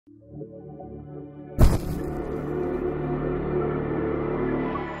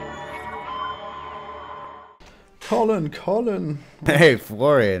Colin. Hey,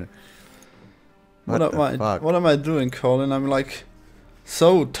 Florian. What am I doing, Colin? I'm like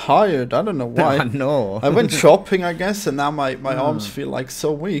so tired. I don't know why. I know. I went shopping, I guess, and now my arms feel like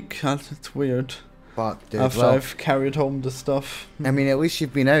so weak. It's weird. Fuck, dude. After I've carried home the stuff. I mean, at least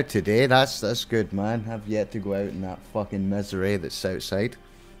you've been out today. That's good, man. I've yet to go out in that fucking misery that's outside.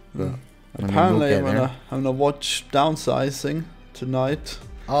 But, apparently, I'm gonna watch Downsizing tonight.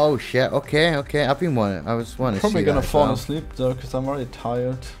 Oh shit! Okay. I was wanting to see Probably gonna fall well. asleep though, because I'm already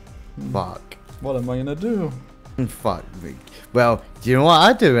tired. Fuck. What am I gonna do? Fuck me. Well, do you know what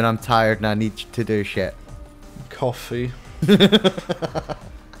I do when I'm tired and I need to do shit? Coffee.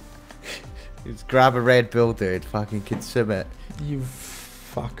 Just grab a Red Bull, dude. Fucking consume it. You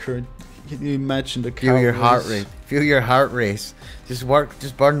fucker. Can you imagine the Feel your heart rate. Feel your heart race. Just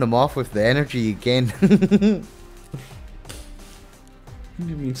burn them off with the energy you gain.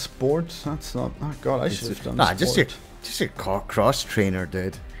 You mean sports? That's not. Oh god, I should have done. Nah, just your cross trainer,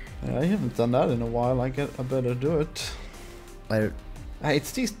 dude. Yeah, I haven't done that in a while. I better do it. Like, hey,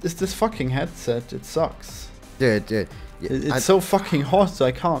 it's this fucking headset. It sucks. Dude. It's so fucking hot, so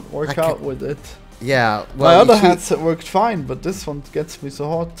I can't work out with it. Yeah, well, my other headset worked fine, but this one gets me so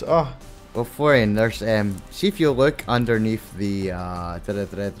hot. Ah. Well, Florian, there's see if you look underneath the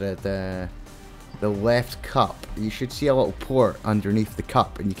left cup, you should see a little port underneath the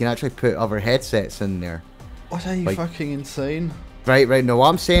cup, and you can actually put other headsets in there. What, are you fucking insane? Right. No, what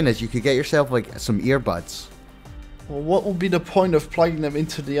I'm saying is you could get yourself like some earbuds. Well, what would be the point of plugging them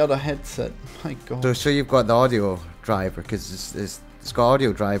into the other headset? My god. So you've got the audio driver, because it's got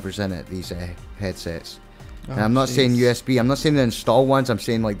audio drivers in it, these headsets. Oh, and I'm not saying USB, I'm not saying the install ones, I'm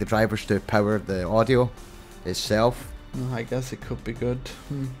saying like the drivers to power the audio itself. I guess it could be good.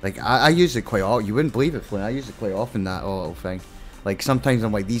 Like I use it quite often. You wouldn't believe it, Flynn. I use it quite often, that little thing. Like sometimes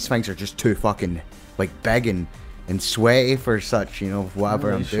I'm like, these things are just too fucking like big and sweaty for such, you know,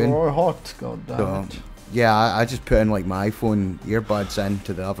 whatever I'm doing. Sure hot, god damn it. Yeah, I just put in like my iPhone earbuds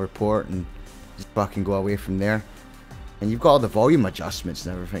into the other port and just fucking go away from there. And you've got all the volume adjustments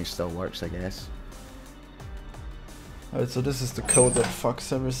and everything still works, I guess. Alright, so this is the code that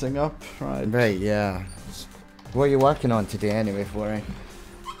fucks everything up, right? Right, yeah. What are you working on today anyway, Florian?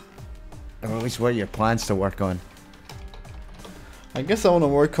 Or at least what are your plans to work on? I guess I want to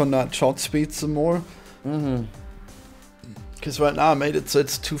work on that shot speed some more. Because right now I made it so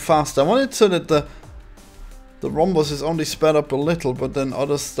it's too fast. I want it so that the rhombus is only sped up a little, but then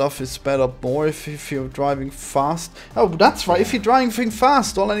other stuff is sped up more if you're driving fast. Oh, that's right, if you're driving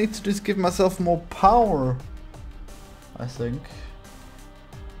fast, all I need to do is give myself more power, I think.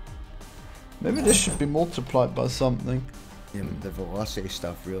 Maybe this should be multiplied by something. Yeah, the velocity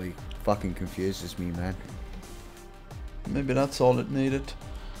stuff really fucking confuses me, man. Maybe that's all it needed.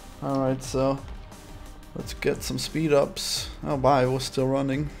 Alright, so let's get some speed ups. Oh, bye, we're still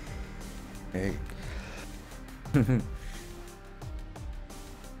running. Hey. Nah.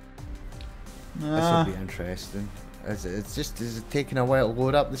 This will be interesting. Is it taking a while to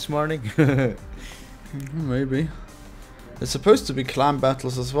load up this morning? Maybe. There's supposed to be clan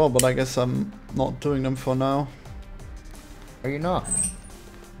battles as well, but I guess I'm not doing them for now. Are you not?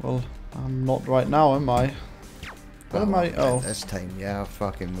 Well, I'm not right now, am I? What am I? Oh. This time, yeah, I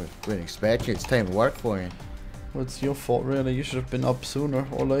fucking wouldn't expect you. It's time to work for you. Well, it's your fault, really. You should have been up sooner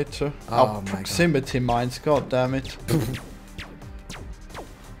or later. Oh, my proximity mines, god damn it.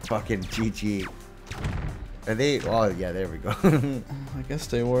 Fucking GG. Are they? Oh, yeah, there we go. I guess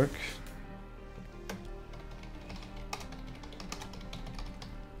they work.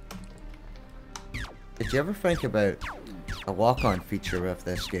 Did you ever think about a walk-on feature of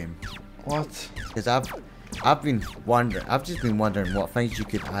this game? What? Because I've been wondering. I've just been wondering what things you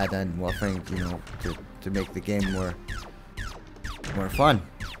could add in, what things, you know, to make the game more fun.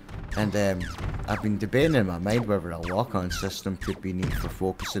 And I've been debating in my mind whether a walk-on system could be neat for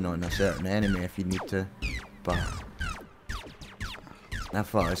focusing on a certain enemy if you need to. But I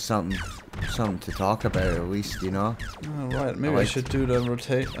thought it's something to talk about at least, you know. Oh, right, maybe I should do the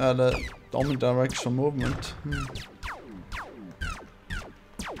the omnidirectional movement.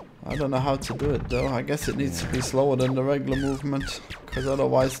 I don't know how to do it though. I guess it needs to be slower than the regular movement, because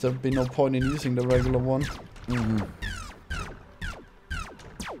otherwise there'd be no point in using the regular one.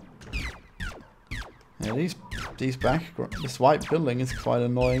 Yeah, this white building is quite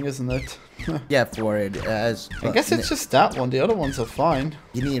annoying, isn't it? Yeah, for it as. I guess it's just that one. The other ones are fine.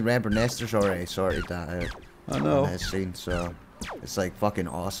 You need to remember Nestor's already sorted that out. I know. On his scene, so it's like fucking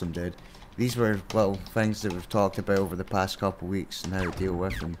awesome, dude. These were little things that we've talked about over the past couple of weeks and how to deal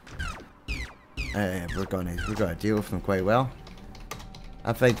with them. We're gonna deal with them quite well.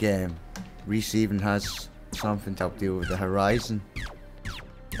 I think Reese even has something to help deal with the horizon.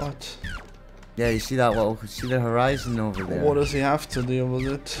 What? Yeah, you see that little, see the horizon over there? What does he have to deal with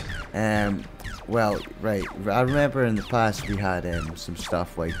it? Well, right. I remember in the past we had some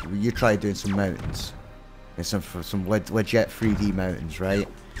stuff like you tried doing some mountains, and some legit 3D mountains, right?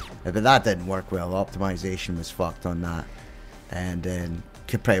 But that didn't work well. Optimization was fucked on that, and then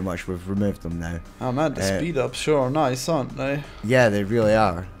pretty much we've removed them now. Oh man, the speed ups sure are nice, aren't they? Yeah, they really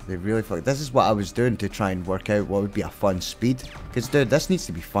are. They really fuck. This is what I was doing to try and work out what would be a fun speed. Cause dude, this needs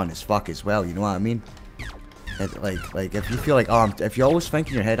to be fun as fuck as well. You know what I mean? Like if you feel like if you always think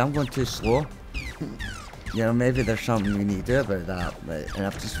in your head I'm going too slow, you know, maybe there's something we need to do about that. But and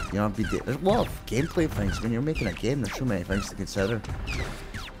I've just, you know, there's a lot of gameplay things when you're making a game. There's so many things to consider.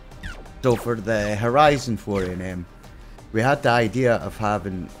 So for the Horizon Florian, we had the idea of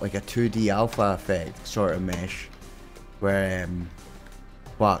having like a 2D alpha effect sort of mesh, where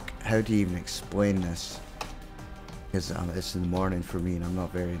fuck, how do you even explain this? Because it's in the morning for me, and I'm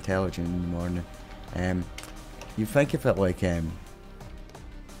not very intelligent in the morning. You think of it like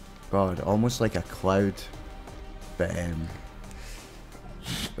God, almost like a cloud, but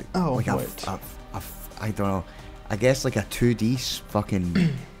like, oh, like wait. I don't know. I guess like a 2D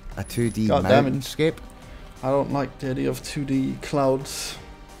fucking a 2D mountainscape. I don't like the idea of 2D clouds.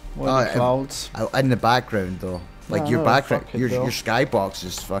 What are clouds? In the background though. Like No, your no, background, fuck it, your though. skybox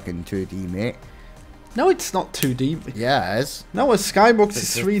is fucking 2D, mate. No, it's not 2D. Yeah, it is. No, a skybox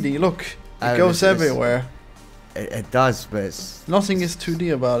is 3D. Look, it goes everywhere. It does, but it's... Nothing is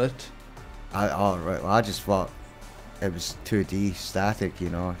 2D about it. Oh, right. Well, I just thought it was 2D static, you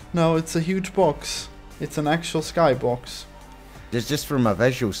know. No, it's a huge box. It's an actual skybox. Just from a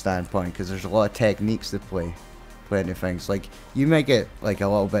visual standpoint, because there's a lot of techniques to play into things. Like, you may get like a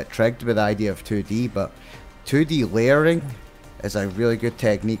little bit tricked with the idea of 2D, but 2D layering is a really good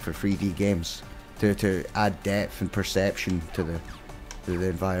technique for 3D games to add depth and perception to the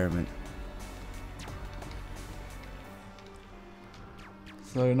environment.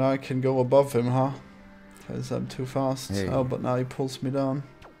 So now I can go above him, huh? Because I'm too fast. Hey. Oh, but now he pulls me down.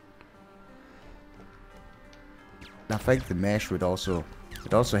 I think the mesh would also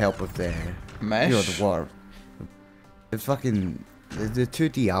help with the Mesh? you know, the water. The fucking the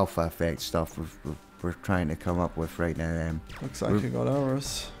 2D alpha effect stuff we're trying to come up with right now. Looks like you got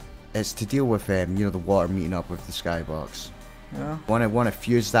errors. It's to deal with you know, the water meeting up with the skybox. Yeah. Want to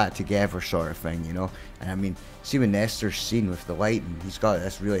fuse that together, sort of thing, you know. And I mean, see when Nestor's scene with the lighting, he's got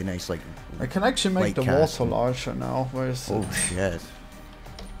this really nice like. I can actually make the water larger now. Where's oh shit!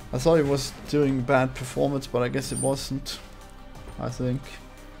 I thought it was doing bad performance, but I guess it wasn't. I think.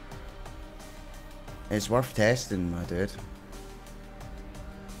 It's worth testing, my dude.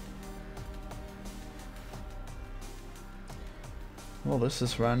 Well, this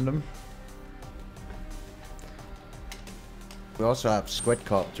is random. We also have Squid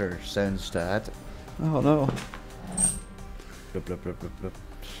Copter sounds to add. Oh no. Blup, blup, blup, blup, blup.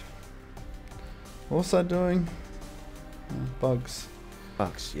 What was I doing? Bugs.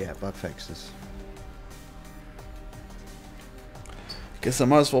 Bugs, yeah, bug fixes. Guess I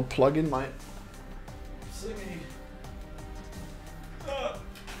might as well plug in my thingy.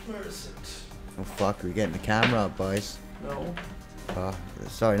 Where is it? Oh fuck, we're getting the camera up, boys. No.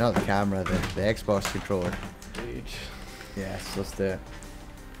 Sorry, not the camera, the Xbox controller. Indeed. Yes, let's do it.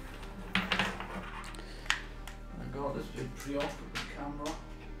 My god, it's been pre-op with the camera.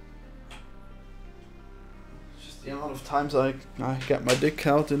 Just the amount of times I get my dick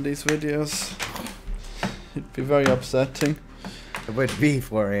out in these videos. It'd be very upsetting. It would be,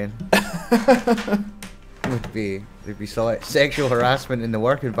 Florian. It would be. There'd be sexual harassment in the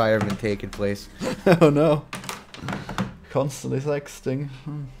work environment taking place. Oh no. Constantly sexting.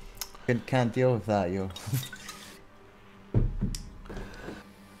 Can't deal with that, yo.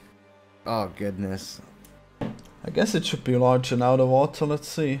 Oh goodness. I guess it should be larger now, the water. Let's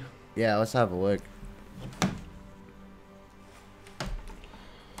see. Yeah, let's have a look.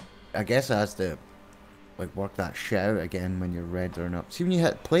 I guess it has to like work that shit out again when you're rendering up. See when you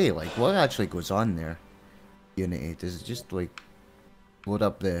hit play, like what actually goes on there? Unity, does it just like load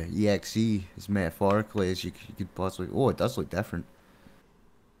up the EXE as metaphorically as you could possibly? Oh, it does look different.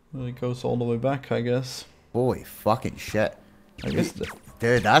 Well, it goes all the way back, I guess. Holy fucking shit. I guess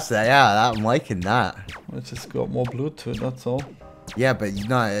Dude, that's that. Yeah, I'm liking that. it's just got more Bluetooth, that's all. Yeah, but you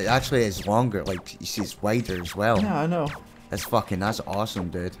know, it actually is longer. Like you see, it's wider as well. Yeah, I know. That's awesome,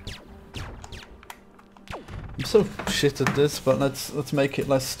 dude. I'm so shit at this, but let's make it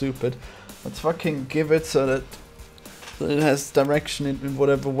less stupid. Let's fucking give it so that it has direction in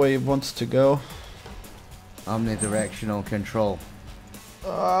whatever way it wants to go. Omnidirectional control.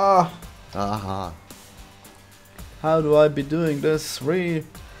 Ah. Aha. How do I be doing this?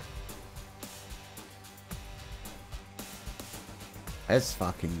 It's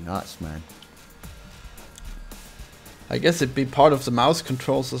fucking nuts, man. I guess it'd be part of the mouse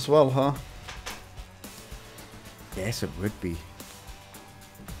controls as well, huh? Yes, it would be.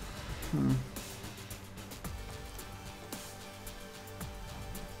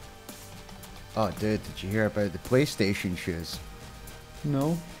 Oh, dude, did you hear about the PlayStation shoes?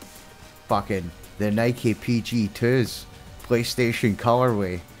 No. Fucking the Nike PG2s, PlayStation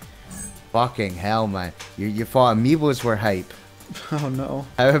colorway. Fucking hell, man. You thought Amiibos were hype. Oh no.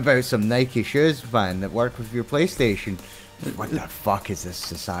 How about some Nike shoes, man, that work with your PlayStation? What the fuck is this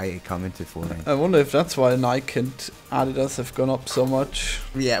society coming to, Florian? I wonder if that's why Nike and Adidas have gone up so much.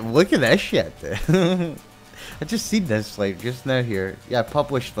 Yeah, look at this shit, dude. I just seen this, like, just now here. Yeah,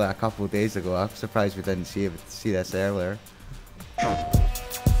 published like a couple of days ago. I'm surprised we didn't see this earlier.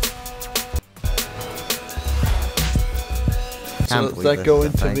 So does that go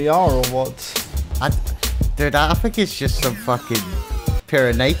into VR or what? Dude, I think it's just some fucking pair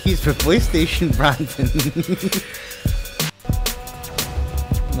of Nikes for PlayStation branding.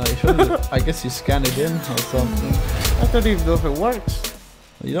 No, you shouldn't. I guess you scan it in or something. I don't even know if it works.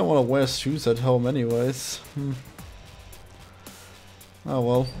 You don't want to wear shoes at home anyways. Oh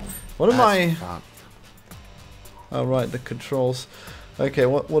well. What am I... Fucked. Oh right, the controls. Okay,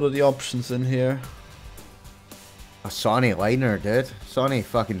 what are the options in here? A Sony liner, dude. Sony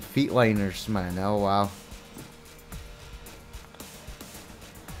fucking feet liners, man. Oh wow.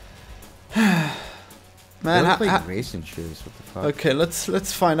 Man, they look like racing shoes. What the fuck? Okay,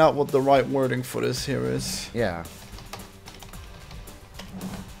 let's find out what the right wording for this here is. Yeah.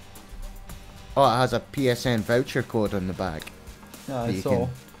 Oh, it has a PSN voucher code on the back. Yeah, I saw.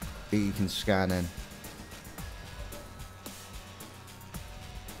 That you can scan in.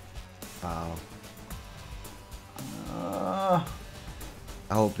 Wow.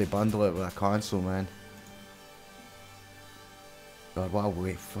 I hope they bundle it with a console, man. God, wow,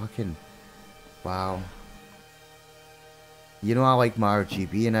 wait, fucking... Wow. You know I like my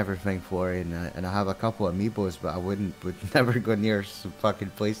RGB and everything, Florian, and I have a couple of Amiibos, but I would never go near some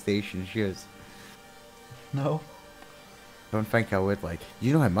fucking PlayStation shoes. No. Don't think I would, like...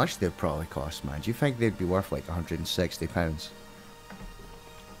 You know how much they'd probably cost, man? Do you think they'd be worth like £160?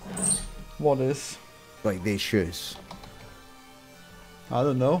 What is? Like these shoes. I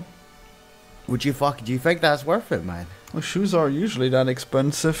don't know. Do you think that's worth it, man? Well, shoes are usually that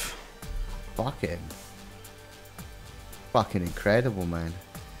expensive. Fucking incredible, man.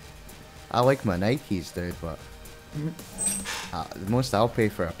 I like my Nikes, dude, but the most I'll pay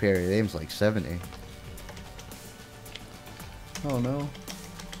for a pair of them is like 70. Oh no.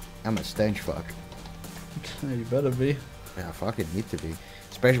 I'm a stench fuck. You better be. Yeah, I fucking need to be.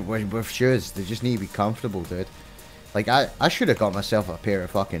 Especially with shoes, they just need to be comfortable, dude. Like, I should have got myself a pair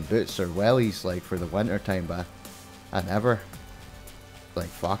of fucking boots or wellies, like, for the winter time, but I never. Like,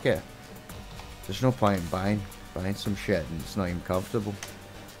 fuck it. There's no point in buying some shit and it's not even comfortable.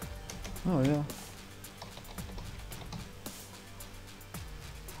 Oh yeah.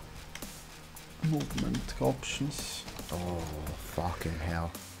 Movement options. Oh, fucking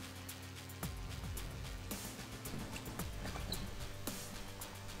hell.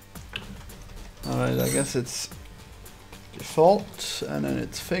 Alright, I guess it's default, and then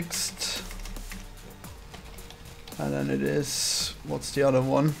it's fixed. And then it is... What's the other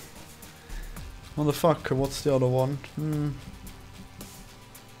one? Motherfucker, what's the other one?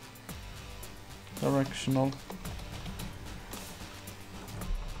 Directional.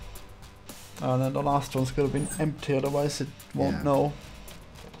 And then the last one's gonna be empty, otherwise it won't know.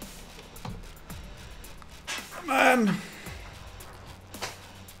 Man!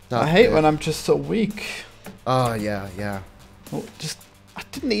 I hate when I'm just so weak. Oh, yeah, yeah. Oh, I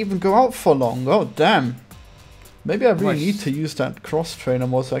didn't even go out for long. Oh, damn. Maybe I really need to use that cross trainer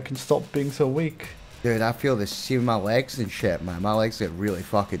more so I can stop being so weak. Dude, I feel this. See my legs and shit, man. My legs get really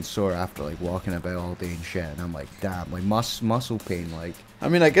fucking sore after like walking about all day and shit. And I'm like, damn, like muscle pain, like. I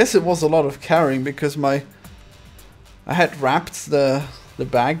mean, I guess it was a lot of carrying because I had wrapped the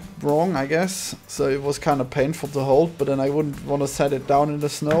bag wrong, I guess. So it was kind of painful to hold, but then I wouldn't want to set it down in the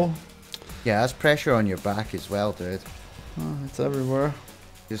snow. Yeah, that's pressure on your back as well, dude. Oh, it's everywhere.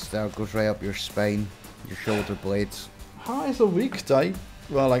 Just goes right up your spine, your shoulder blades. How is a week day?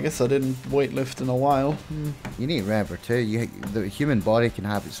 Well, I guess I didn't weightlift in a while. You need to remember too, the human body can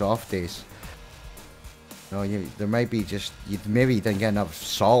have its off days. No, there might be just maybe you didn't get enough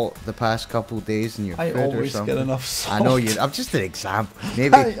salt the past couple of days in your food or something. I always get enough salt. I know you. I'm just an example.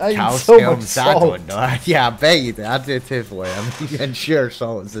 Maybe I calcium. I don't know. Yeah, I bet you do. I do too, for you. I'm sure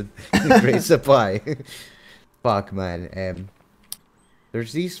salt is in great supply. Fuck, man.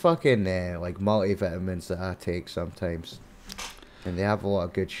 There's these fucking like multivitamins that I take sometimes, and they have a lot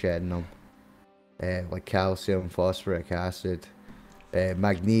of good shit in them. Like calcium, phosphoric acid,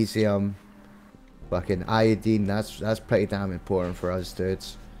 magnesium, fucking iodine. That's pretty damn important for us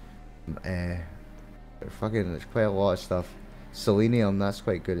dudes. There's quite a lot of stuff. Selenium, that's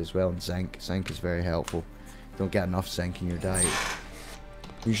quite good as well, and zinc. Zinc is very helpful. Don't get enough zinc in your diet.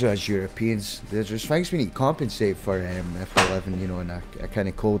 Usually as Europeans, there's things we need to compensate for if we're living, you know, in a kind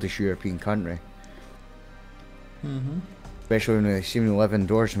of coldish European country. Especially when we seem to live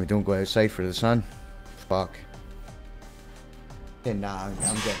indoors and we don't go outside for the sun. Fuck. And nah, I'm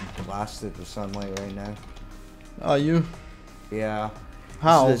getting blasted with sunlight right now. Are you? Yeah.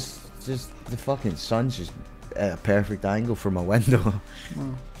 How? Just the fucking sun's just at a perfect angle from my window.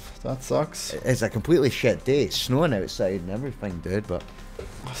 Oh, that sucks. It's a completely shit day. It's snowing outside and everything, dude, but...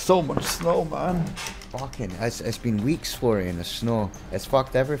 So much snow, man. Fucking, it's been weeks, Florian, the snow. It's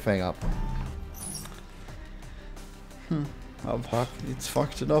fucked everything up. Oh, fuck. It's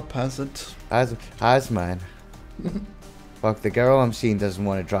fucked it up, has it? Has, man. Fuck, the girl I'm seeing doesn't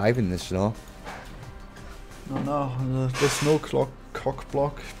want to drive in the snow. No, the snow cock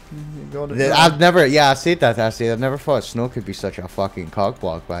block. You got it. I said that, I've never thought snow could be such a fucking cock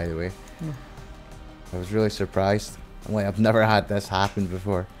block, by the way. I was really surprised. I'm like, I've never had this happen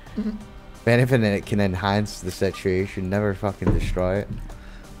before. If anything, it can enhance the situation, never fucking destroy it.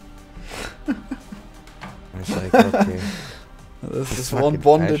 I was like, okay. This is one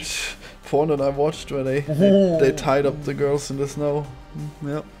bondage porn that I watched where they tied up the girls in the snow.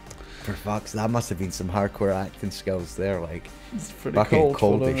 Yep. For fuck's, that must have been some hardcore acting skills there, like It's pretty fucking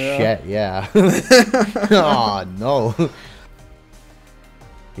cold as them, shit, yeah. Oh no.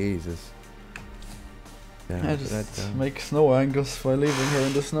 Jesus. I just make snow angles by leaving her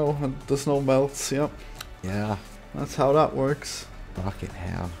in the snow and the snow melts, yep. Yeah. That's how that works. Fucking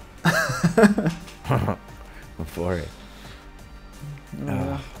hell. For it.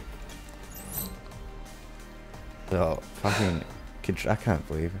 So, fucking... I can't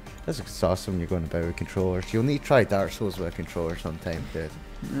believe it. That's awesome you're going about with controllers. You'll need to try Dark Souls with a controller sometime, dude.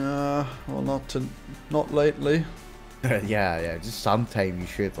 Yeah, well not lately. yeah, just sometime you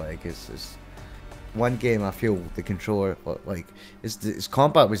should, like, it's one game I feel the controller, like, its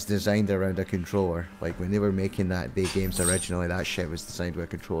combat was designed around a controller. Like, when they were making the games originally, that shit was designed with a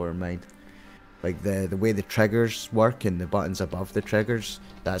controller in mind. Like, the way the triggers work and the buttons above the triggers,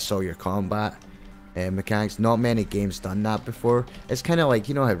 that's all your combat mechanics. Not many games done that before. It's kind of like,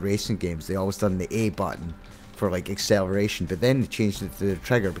 you know how racing games, they always done the A button for, like, acceleration, but then they changed it to the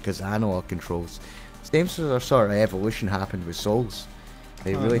trigger because of analog controls. Same sort of evolution happened with Souls.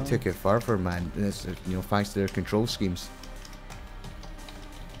 They really took it further, man. And it's, you know, thanks to their control schemes.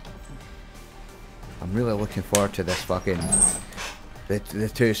 I'm really looking forward to this fucking the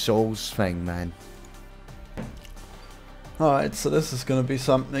two Souls thing, man. Alright, so this is gonna be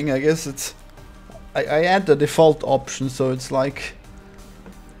something. I guess it's I add the default option, so it's like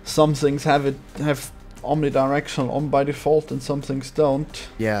some things have omnidirectional on by default and some things don't.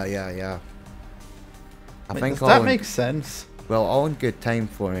 Yeah. I think does that make sense? Well, all in good time,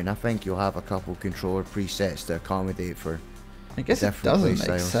 Florian. I think you'll have a couple controller presets to accommodate for. I guess it doesn't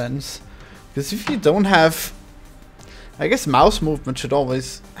make sense. Because if you don't have... I guess mouse movement should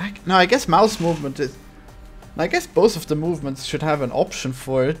always... No, I guess mouse movement is... I guess both of the movements should have an option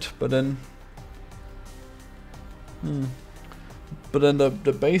for it, but then... But then the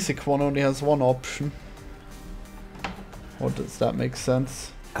basic one only has one option. Or does that make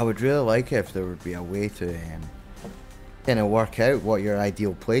sense? I would really like it if there would be a way to kind of work out what your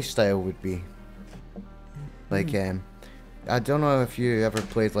ideal playstyle would be. Like, I don't know if you ever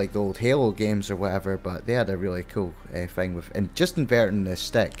played like the old Halo games or whatever, but they had a really cool thing with, and just inverting the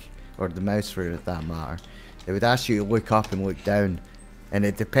stick, or the mouse for that matter, it would ask you to look up and look down, and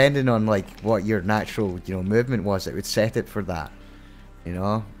it depending on like what your natural, you know, movement was, it would set it for that, you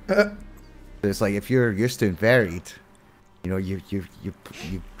know. So it's like if you're used to inverted, you know, you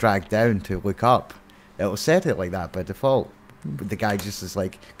drag down to look up, it'll set it like that by default. But the guy just is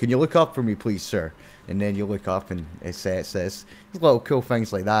like, "Can you look up for me, please, sir?" And then you look up and it says little cool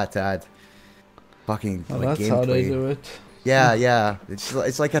things like that to add fucking like that's gameplay. how they do it. Yeah.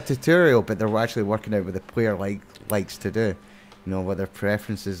 It's like a tutorial, but they're actually working out what the player likes to do. You know, what their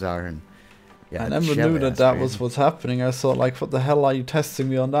preferences are, and yeah. I never knew that was what's happening. I thought, like, what the hell are you testing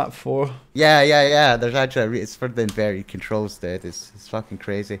me on that for? Yeah. There's actually it's for the inverted controls, dude. It's fucking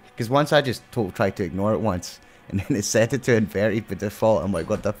crazy. Because once I just tried to ignore it once, and then it set it to inverted by default. I'm like,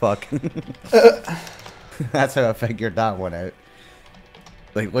 what the fuck? That's how I figured that one out.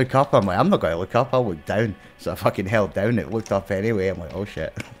 Like, look up, I'm like, I'm not going to look up, I'll look down. So I fucking held down, it looked up anyway, I'm like, oh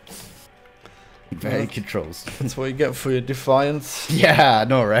shit. Very controls. That's what you get for your defiance. Yeah, I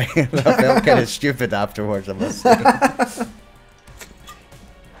know, right? I felt kind of stupid afterwards, I must say.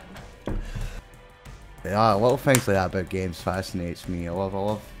 Yeah, little things like that about games fascinates me. I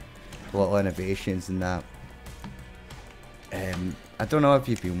love little innovations in that. I don't know if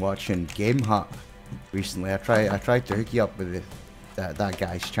you've been watching Game Hut recently. I tried to hook you up with that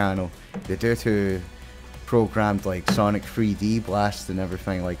guy's channel. The dude who programmed like Sonic 3D Blast and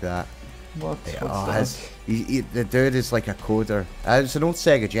everything like that. What's that? The dude is like a coder. It's an old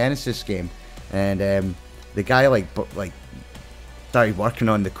Sega Genesis game, and the guy like started working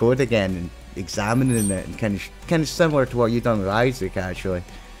on the code again and examining it, and kind of similar to what you've done with Isaac actually,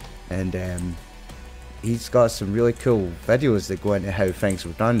 and he's got some really cool videos that go into how things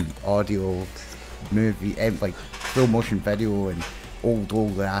were done, audio, movie, like full motion video and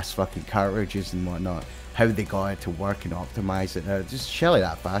old ass fucking cartridges and whatnot, how they got it to work and optimize it. Now, just shit like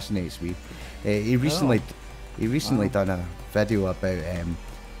that fascinates me. He recently done a video about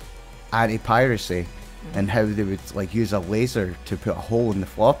anti-piracy and how they would like use a laser to put a hole in the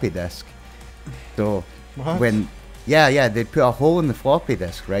floppy disk. So What? they'd put a hole in the floppy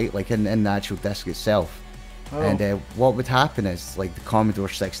disk, right, like in the actual disk itself. Oh. And what would happen is like the Commodore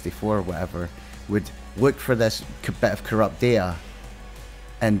 64 or whatever would look for this bit of corrupt data,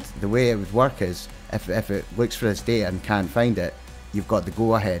 and the way it would work is if it looks for this data and can't find it, you've got the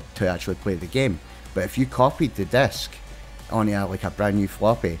go ahead to actually play the game. But if you copied the disk onto like a brand new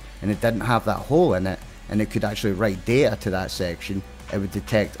floppy and it didn't have that hole in it, and it could actually write data to that section, it would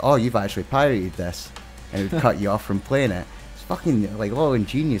detect, oh, you've actually pirated this, and it would cut you off from playing it. It's fucking like little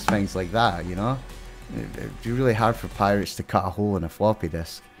ingenious things like that, you know? It'd be really hard for pirates to cut a hole in a floppy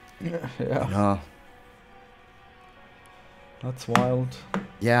disk. Yeah. You know? That's wild.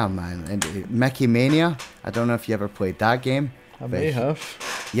 Yeah, man. And Mickey Mania, I don't know if you ever played that game. I may have.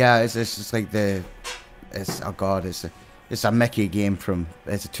 Yeah, it's like oh god, it's a Mickey game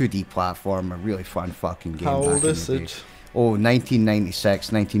it's a 2D platform, a really fun fucking game. How old is it? Oh,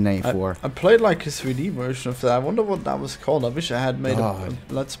 1996, 1994. I played like a 3D version of that. I wonder what that was called. I wish I had made a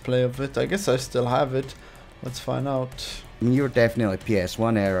let's play of it. I guess I still have it. Let's find out. I mean, you were definitely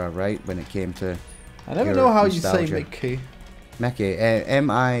PS1 era, right, when it came to I never know how nostalgia. you say Mickey. Mickey,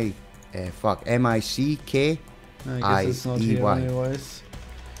 M-I-C-K. I guess it's not here anyways.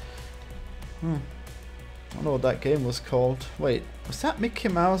 I wonder what that game was called. Wait, was that Mickey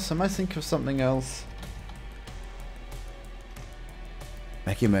Mouse? Am I thinking of something else?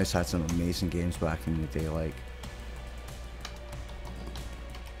 Mickey Mouse had some amazing games back in the day, like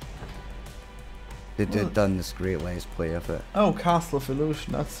they'd done this great Let's Play of it. Oh, Castle of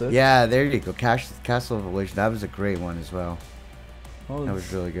Illusion, that's it. Yeah, there you go. Castle of Illusion, that was a great one as well. Oh, That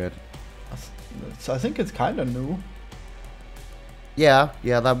was really good. I think it's kind of new. Yeah,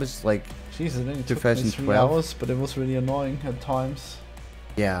 that was like Jeez, it only took me 3 2012. hours, but it was really annoying at times.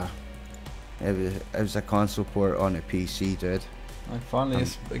 Yeah, it was a console port on a PC, dude. Like finally,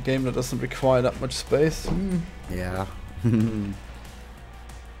 it's a game that doesn't require that much space. Yeah.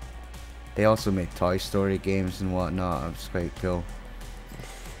 They also made Toy Story games and whatnot. It was quite cool.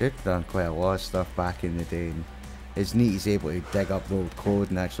 They've done quite a lot of stuff back in the day. And it's neat he's able to dig up the old code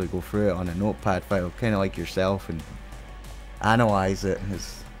and actually go through it on a notepad file, kind of like yourself, and analyze it.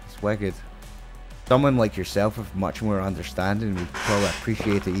 It's wicked. Someone like yourself with much more understanding would probably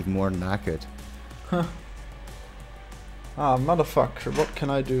appreciate it even more than I could. Huh. Ah, motherfucker, what can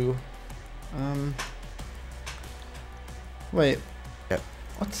I do? Wait. Yep.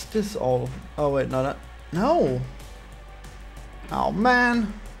 What's this all? Oh wait, no, that. No! Oh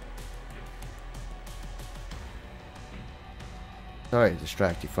man! Sorry to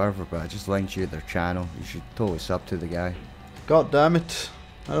distract you further, but I just linked you to their channel. You should totally sub to the guy. God damn it.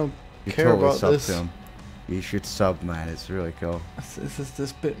 I don't You care totally about sub this. to him. You should sub, man. It's really cool. This is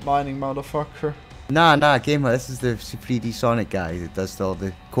this bit mining motherfucker. Nah, Gamer. This is the 3D Sonic guy that does all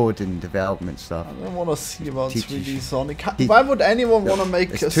the code and development stuff. I don't want to see about Teaches 3D Sonic. He- Why would anyone want to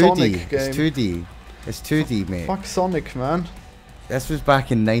make It's a 2D. Sonic game? It's 2D. It's 2D, mate. Fuck Sonic, man. This was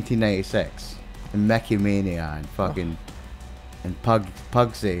back in 1996. And Mickey Mania and fucking... And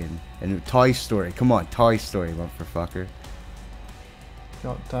Pugsy and Toy Story. Come on, Toy Story, motherfucker.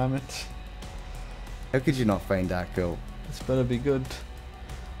 God damn it. How could you not find that cool? This better be good.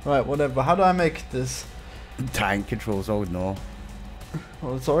 Right, whatever. How do I make this? Tank controls, oh no.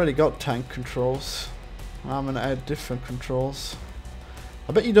 Well, it's already got tank controls. I'm gonna add different controls.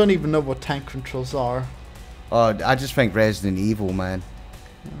 I bet you don't even know what tank controls are. Oh, I just think Resident Evil, man.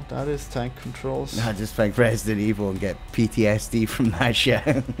 That is tank controls. I just think Resident Evil and get PTSD from that shit.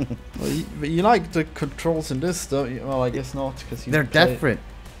 Well, you like the controls in this, don't you? Well, I guess not, because they're different.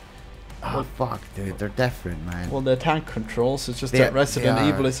 Oh fuck, dude, they're different, man. Well, they're tank controls. It's just that Resident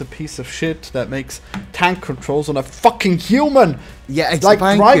Evil is a piece of shit that makes tank controls on a fucking human. Yeah, it's like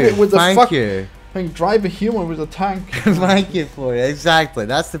drive it with drive a human with a tank. Thank you for it. Exactly.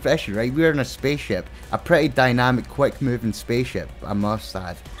 That's the issue, right? We're in a spaceship, a pretty dynamic, quick-moving spaceship, I must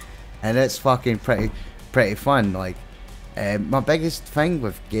add, and it's fucking pretty fun. Like, my biggest thing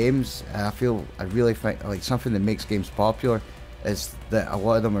with games, I really think like something that makes games popular is that a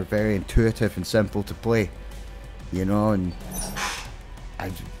lot of them are very intuitive and simple to play. You know, and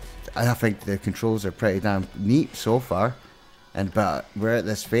I think the controls are pretty damn neat so far. But we're at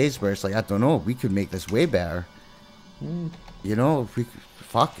this phase where it's like, I don't know, we could make this way better. You know, if we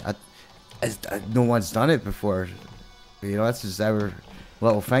no one's done it before. You know, this is our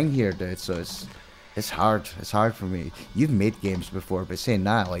little thing here, dude. So it's hard. It's hard for me. You've made games before, but saying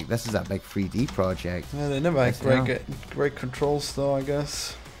that, like, this is a big 3D project. Yeah, they never had great controls, though, I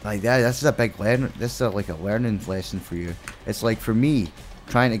guess. Like that, this is a big this is like a learning lesson for you. It's like for me,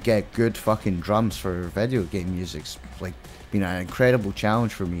 trying to get good fucking drums for video game music's like been an incredible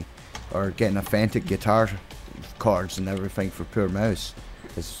challenge for me, or getting authentic guitar chords and everything for poor mouse.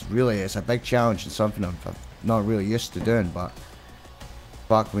 It's a big challenge and something I'm not really used to doing, but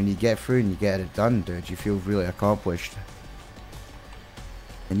fuck, when you get through and you get it done, dude, you feel really accomplished.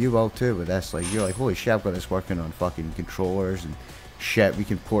 And you will too with this. Like, you're like, holy shit, I've got this working on fucking controllers and shit, we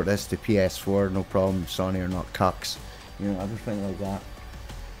can port this to PS4, no problem, Sony are not cucks. You know, everything like that.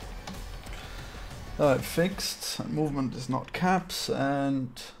 Fixed, movement is not caps,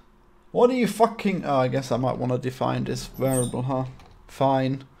 and what are you fucking... Oh, I guess I might want to define this variable, huh?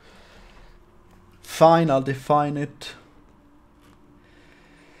 Fine. Fine, I'll define it.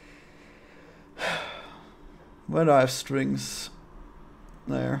 Where do I have strings?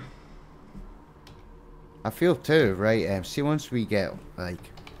 There. I feel too, right? See, once we get like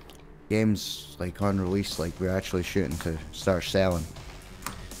games like on release, like we're actually shooting to start selling,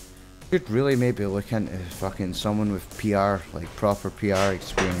 could really maybe look into fucking someone with PR, like proper PR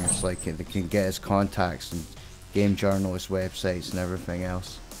experience, like they can get his contacts and game journalist websites and everything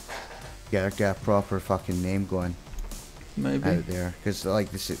else. Get a proper fucking name going. Maybe out there, because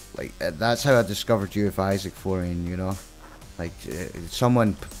like this is like that's how I discovered you with Isaac, Florian. You know, like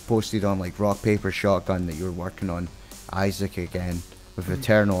someone posted on like Rock Paper Shotgun that you were working on Isaac again with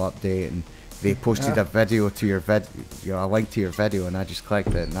Eternal update, and they posted a video to your a link to your video, and I just clicked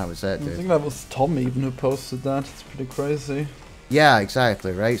it, and that was it, dude. I think that was Tom even who posted that. It's pretty crazy. Yeah,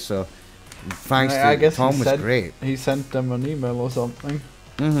 exactly, right? So thanks I guess Tom was great. He sent them an email or something.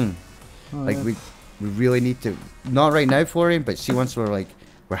 Like we really need to, not right now, Florian, but see, once we're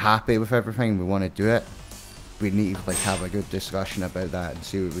happy with everything, we want to do it, we need to like have a good discussion about that and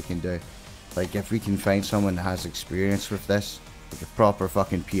see what we can do. Like, if we can find someone that has experience with this, like a proper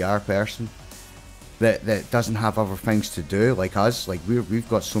fucking PR person that doesn't have other things to do like us. Like, we've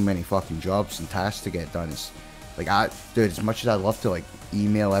got so many fucking jobs and tasks to get done. It's like, dude, as much as I'd love to like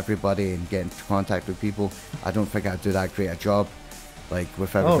email everybody and get into contact with people, I don't think I'd do that great a job, like,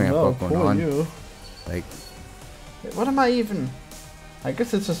 with everything I've got going on. You. Like, what am I even? I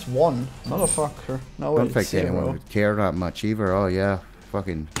guess it's just one motherfucker. No, I don't think anyone would care that much either. Oh yeah,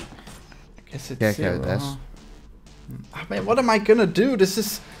 fucking. I guess it's check zero. out this. I mean, what am I gonna do?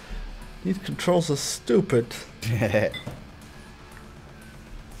 These controls are stupid.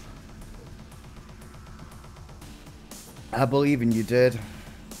 I believe in you, dude.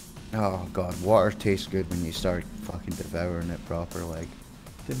 Oh god, water tastes good when you start fucking devouring it proper, like.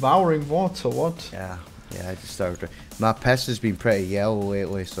 Devouring water, what? Yeah, I just started. My piss has been pretty yellow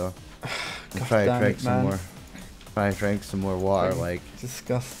lately, so I'll try to drink some more. Try to drink some more water, like.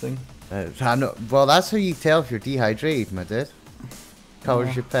 Disgusting. I know. Well, that's how you tell if you're dehydrated, my dude.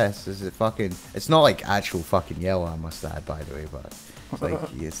 Colours your piss. Is it fucking? It's not like actual fucking yellow, I must add, by the way, but it's like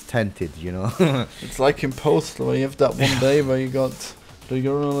it's tinted, you know. It's like in Postal, where you have that one day where you got the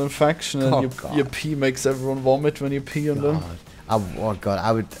urinal infection and your pee makes everyone vomit when you pee on them. Oh god,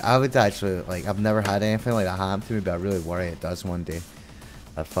 I would actually, like, I've never had anything like that happen to me, but I really worry it does one day.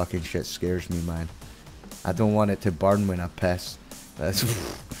 That fucking shit scares me, man. I don't want it to burn when I piss. That's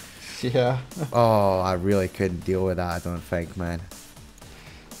yeah. Oh, I really couldn't deal with that, I don't think, man.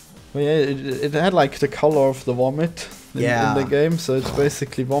 Well, yeah, it had like the color of the vomit in the game, so it's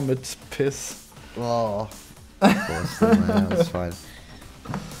basically vomit piss. Oh, man, that's fine.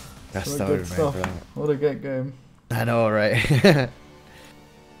 I still remember that. What a good game. I know, right?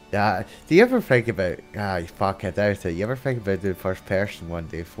 Yeah. Do you ever think about fuck it out it? You ever think about doing first person one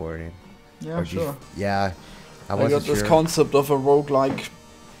day, Florian? Yeah, sure. Yeah. I got this concept of a roguelike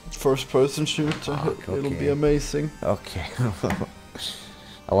first person shooter. It'll be amazing. Okay.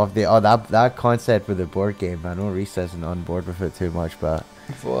 I love that concept with the board game. I know Reese isn't on board with it too much, but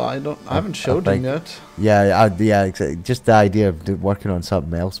well, I haven't showed him yet. Yeah, just the idea of working on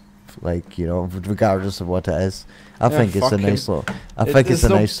something else, like, you know, regardless of what it is. I think it's a nice little. I think it's a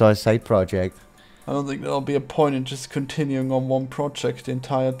nice side project. I don't think there'll be a point in just continuing on one project the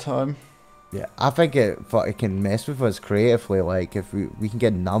entire time. Yeah, I think it can mess with us creatively. Like, if we can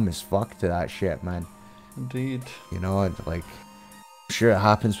get numb as fuck to that shit, man. Indeed. You know, and like, I'm sure it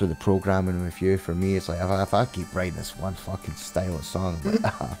happens with the programming with you. For me, it's like if I keep writing this one fucking style of song,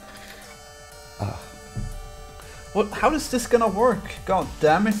 what? How is this gonna work? God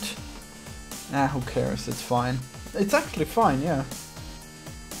damn it! Ah, who cares? It's fine. It's actually fine, yeah.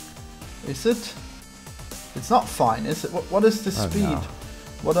 Is it? It's not fine, is it? What is the speed? No.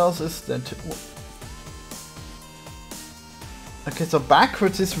 What else is there to... Okay, so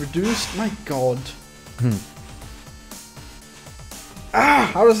backwards is reduced? My god.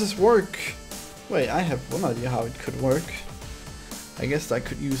 How does this work? Wait, I have one idea how it could work. I guess I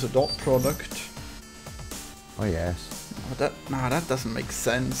could use a dot product. Oh yes. Oh, that doesn't make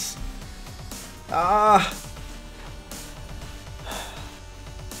sense.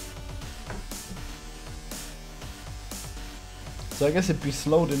 So I guess it'd be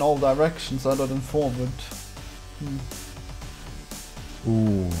slowed in all directions other than forward.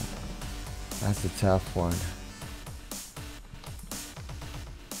 Ooh, that's a tough one.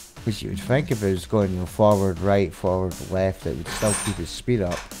 Because you would think if it was going, you know, forward, right, forward, left, it would still keep its speed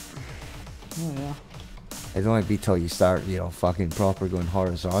up. Oh yeah. It'd only be till you start, you know, fucking proper going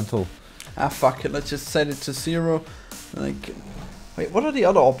horizontal. Fuck it, let's just set it to 0. Like, wait, what are the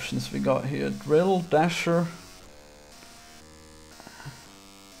other options we got here? Drill, dasher.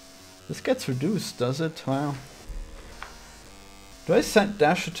 This gets reduced, does it? Wow. Do I set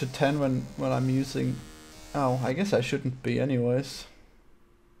dasher to 10 when I'm using... Oh, I guess I shouldn't be anyways.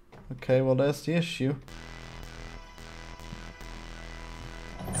 Okay, well there's the issue.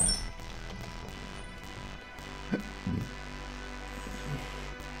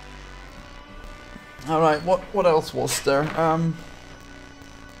 Alright, what else was there?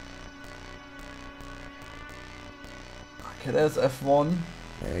 Okay, there's F1.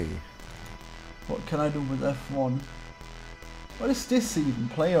 Hey. What can I do with F1? What is this even?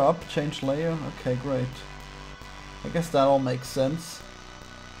 Player up, change layer? Okay, great. I guess that all makes sense.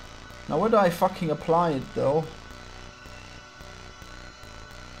 Now where do I fucking apply it though?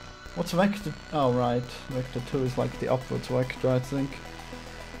 What's vector? Oh right, vector 2 is like the upwards vector, I think.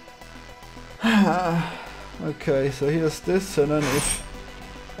 Okay, so here's this, and then if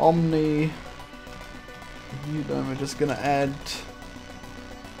omni, then we're just gonna add...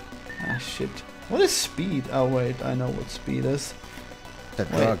 Ah shit. What is speed? Oh wait, I know what speed is. The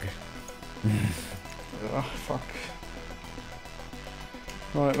drug. Oh fuck.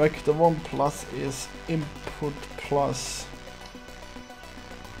 Alright, vector 1 plus is input plus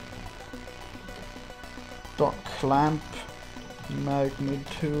dot clamp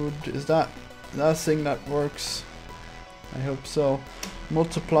magnitude. Is that a thing that works? I hope so.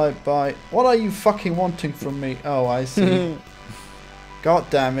 Multiplied by... What are you fucking wanting from me? Oh, I see. God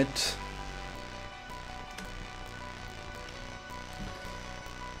damn it.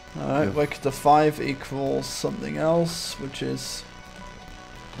 Alright, vector 5 equals something else, which is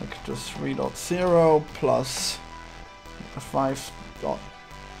vector 3.0 plus 5 dot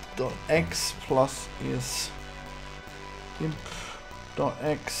x plus is imp dot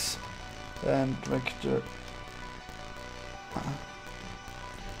x and vector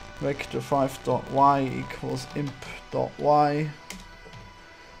 5 dot y equals imp dot y,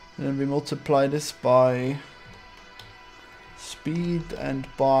 and then we multiply this by speed and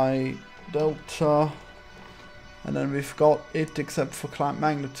by delta, and then we've got it except for clamp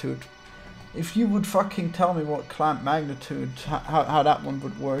magnitude. If you would fucking tell me what clamp magnitude, how that one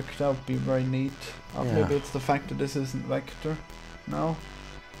would work, that would be very neat. Yeah. Maybe it's the fact that this isn't vector. No?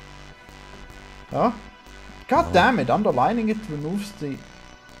 Oh? God damn it, underlining it removes the...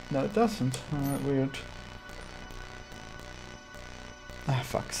 No, it doesn't. Weird. Ah,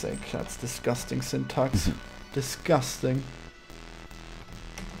 fuck's sake, that's disgusting syntax. Disgusting.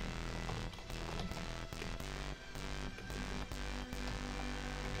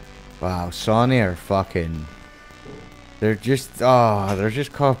 Wow, Sony are fucking... They're just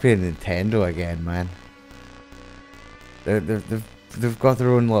copying Nintendo again, man. They've got their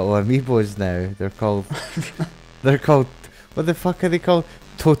own little amiibos now. They're called... what the fuck are they called?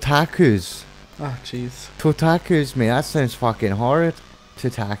 Totakus. Ah, jeez. Totakus, mate. That sounds fucking horrid.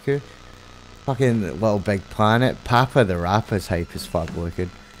 Totaku. Fucking Little Big Planet. Papa the Rapper's hype as fuck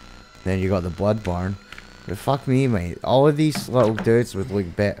looking. Then you got the Bloodborne. But fuck me, mate. All of these little dudes would look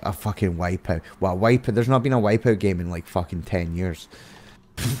a fucking Wipeout. Well, Wipeout. There's not been a Wipeout game in like fucking 10 years.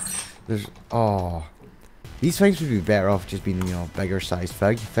 There's... Oh. These things would be better off just being, you know, bigger sized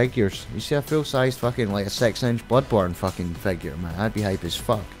figures. You see a full sized fucking, like a 6-inch Bloodborne fucking figure, man. That'd be hype as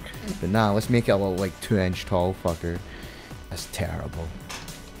fuck. But nah, let's make it a little, like, 2-inch tall fucker. That's terrible.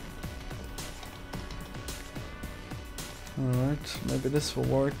 Alright, maybe this will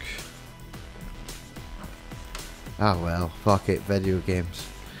work. Ah well, fuck it, video games.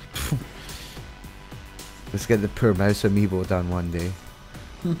 Let's get the poor mouse amiibo done one day.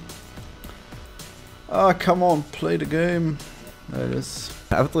 Ah, come on, play the game. There it is.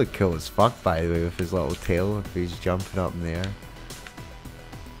 That would look cool as fuck, by the way, with his little tail if he's jumping up in the air.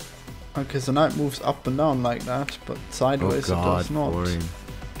 Okay, so now it moves up and down like that, but sideways oh God, it does not. Florian.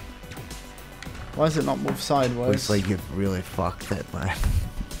 Why does it not move sideways? Looks like you've really fucked it, man.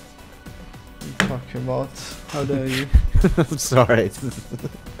 What are you talking about? How dare you? I'm sorry.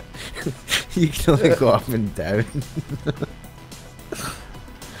 You can only go up and down.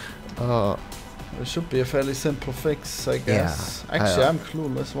 Oh. It should be a fairly simple fix, I guess. Yeah, Actually, I'm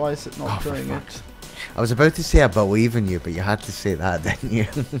clueless. Why is it not doing it? I was about to say I believe in you, but you had to say that, didn't you?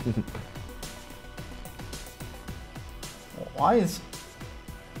 Why is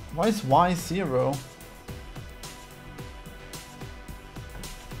Y 0?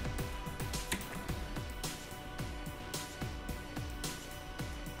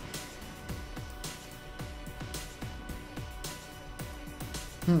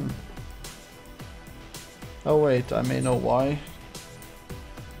 Oh wait, I may know why.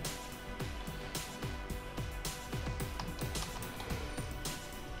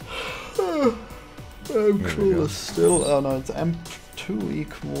 I'm clueless still. Oh no, it's M2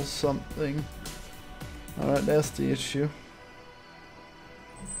 equals something. Alright, there's the issue.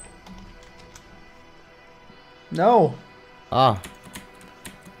 No! Ah.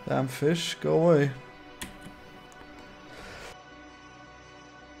 Damn fish, go away.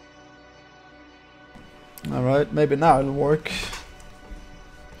 Alright, maybe now it'll work.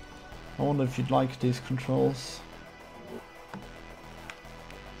 I wonder if you'd like these controls.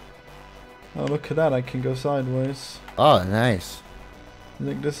 Oh, look at that, I can go sideways. Oh, nice. I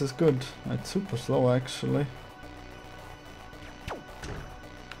think this is good. It's super slow, actually.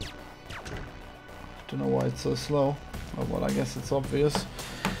 Don't know why it's so slow. Oh, well, I guess it's obvious.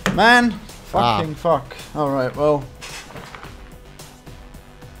 Man! Fucking fuck. Alright, well.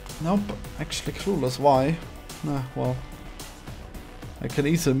 Nope, actually clueless why. Nah, well. I can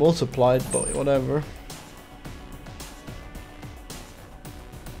easily multiply it, but whatever.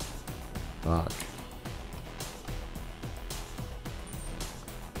 Fuck.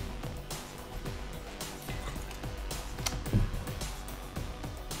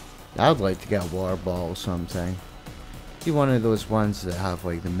 I would like to get a water bottle sometime. Be one of those ones that have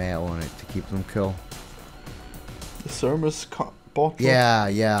like the metal on it to keep them cool. The thermos bottle?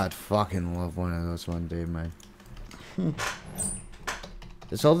 Yeah, I'd fucking love one of those one day, man.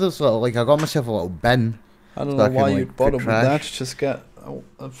 It's all those little, like I got myself a little bin. I don't know why you'd bother with that. Trash. Just get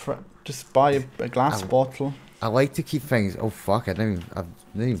just buy a glass bottle. I like to keep things. Oh fuck! I didn't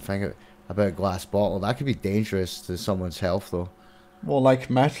even think about a glass bottle. That could be dangerous to someone's health, though. Well, like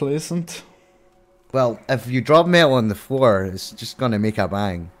metal isn't. Well, if you drop metal on the floor, it's just gonna make a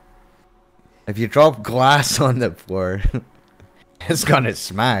bang. If you drop glass on the floor, it's gonna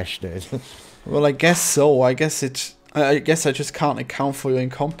smash, dude. Well, I guess so. I guess I just can't account for your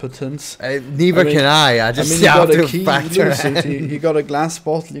incompetence. Neither can I. I just you have got a to key, factor lose it. in. You got a glass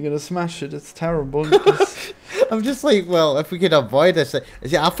bottle, you're gonna smash it. It's terrible. I'm just like, well, if we could avoid this,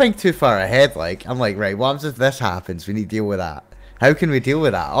 see, I think too far ahead. Like, I'm like, right, what happens if this happens? We need to deal with that. How can we deal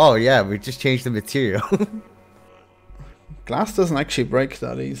with that? Oh yeah, we just changed the material. Glass doesn't actually break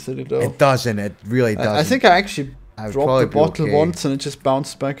that easily, though. It doesn't. It really doesn't. I think I actually dropped the bottle once and it just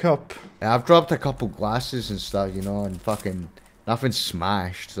bounced back up. Yeah, I've dropped a couple glasses and stuff, you know, and fucking nothing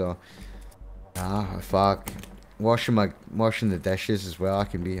smashed. So, fuck. Washing the dishes as well. I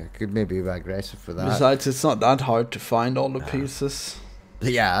could maybe be aggressive for that. Besides, it's not that hard to find all the pieces.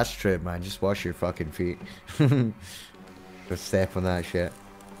 Yeah, that's true, man. Just wash your fucking feet. Just step on that shit.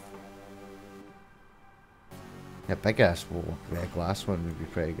 Yeah, big ass glass one would be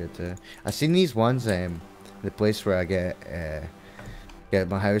pretty good too. I seen these ones the place where I get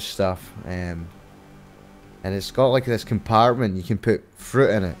my house stuff and it's got like this compartment you can put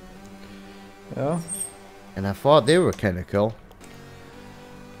fruit in it. Yeah. And I thought they were kind of cool.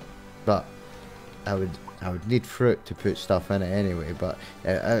 But I would need fruit to put stuff in it anyway. But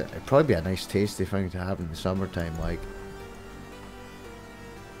it'd probably be a nice tasty thing to have in the summertime, like.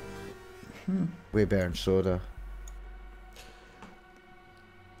 Way better than soda.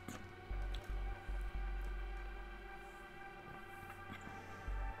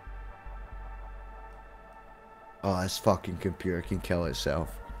 Oh, this fucking computer can kill itself.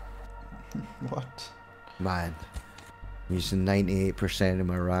 What? Man. I'm using 98% of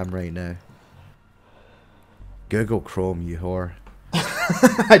my RAM right now. Google Chrome, you whore.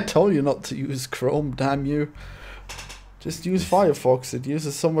 I told you not to use Chrome, damn you. Just use Firefox, it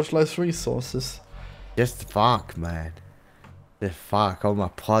uses so much less resources. Just fuck, man. Just fuck, all my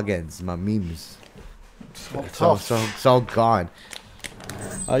plugins, my memes. It's all gone.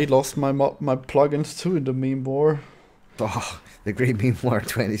 I lost my plugins too in the meme war. Oh, the Great Meme War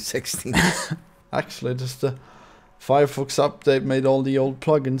 2016. Actually, just the Firefox update made all the old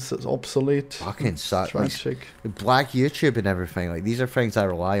plugins obsolete. Fucking suck. Tragic. Like, black YouTube and everything. Like, these are things I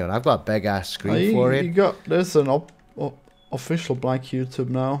rely on. I've got a big ass screen for it. There's an official black YouTube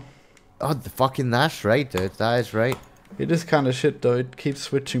now. Oh, that's right, dude. That is right. It is kind of shit though. It keeps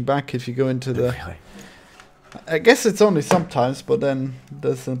switching back if you go into the. Really? I guess it's only sometimes, but then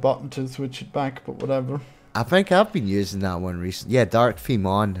there's a button to switch it back. But whatever. I think I've been using that one recently. Yeah, dark theme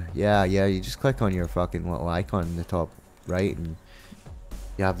on. Yeah. You just click on your fucking little icon in the top right, and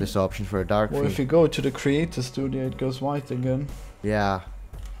you have this option for a dark theme. Or if you go to the Creator Studio, it goes white again. Yeah.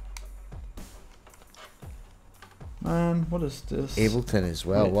 Man, what is this? Ableton as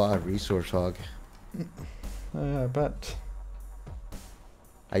well. Wait. What a resource hog. I bet.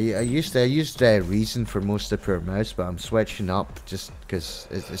 I used Reason for most of Per Mouse, but I'm switching up just because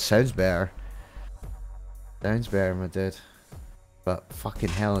it sounds better. Sounds better, my dude. But fucking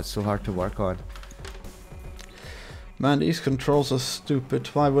hell, it's so hard to work on. Man, these controls are stupid.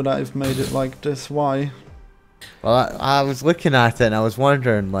 Why would I have made it like this? Why? Well, I was looking at it and I was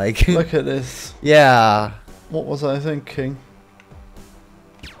wondering, like... Look at this. Yeah. What was I thinking?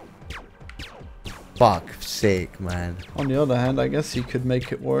 Fuck's sake, man. On the other hand, I guess you could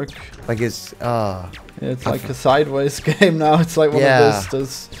make it work. Like it's, Yeah, it's like a sideways game now. It's like one of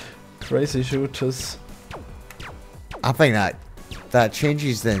those crazy shooters. I think that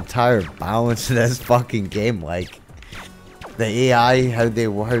changes the entire balance of this fucking game. Like the AI, how they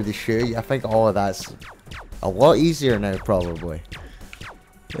shoot you. I think all of that's a lot easier now, probably.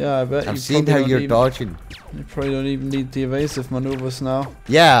 Yeah, I bet. I've seen how you're dodging. You probably don't even need the evasive maneuvers now.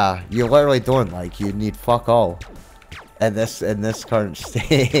 Yeah, you literally don't. Like you need fuck all. In this current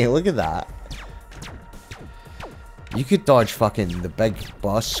state. Look at that. You could dodge fucking the big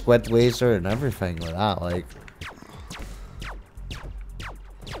boss squid laser and everything with that. Like.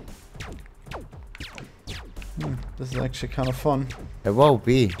 This is actually kind of fun. It will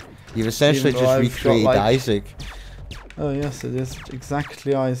be. You've essentially just recreated Isaac. Oh yes, it is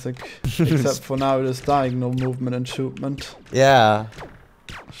exactly Isaac. Except for now it is diagonal movement and shootment. Yeah.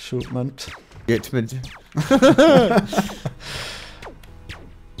 Shootment. Shootment.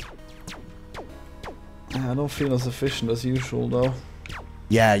 I don't feel as efficient as usual though.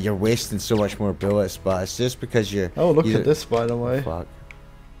 Yeah, you're wasting so much more bullets, but it's just because you're... Oh, look at this, by the way. Fuck.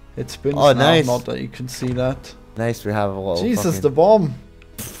 It spins now, nice. Not that you can see that. Nice, we have a little Jesus, fucking... the bomb!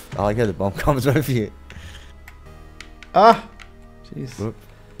 I like how the bomb comes with you. Ah! Jeez. Whoop.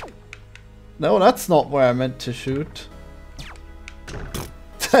 No, that's not where I meant to shoot.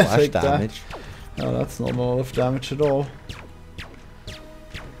 Splash damage. No, that's not a lot of damage at all.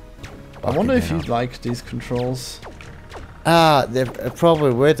 I wonder if you'd like these controls. They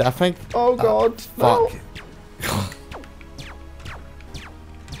probably would. I think... Oh god, fuck. No.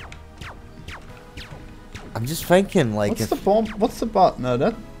 I'm just thinking, like... What's the bomb? What's the button? No,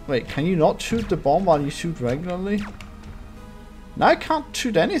 that... Wait, can you not shoot the bomb while you shoot regularly? No, I can't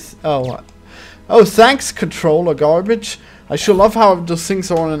shoot anything. Oh. Oh, thanks, controller garbage. I sure love how those things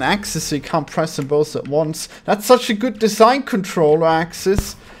are on an axis so you can't press them both at once. That's such a good design, controller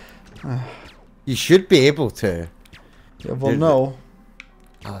axis. You should be able to. Yeah, well, no.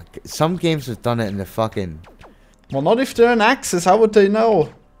 Some games have done it in the fucking... Well, not if they're an axis. How would they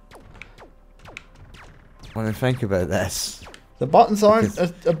know? When I think about this... The buttons aren't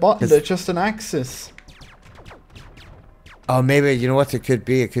a button, they're just an axis. Oh, maybe, you know what it could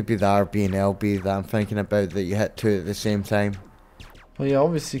be? It could be the RB and LB that I'm thinking about, that you hit two at the same time. Well, yeah,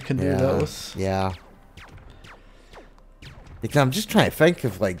 obviously you can do those. Yeah. Because I'm just trying to think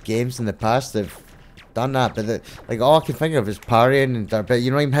of, like, games in the past that have done that, but like, all I can think of is parrying and but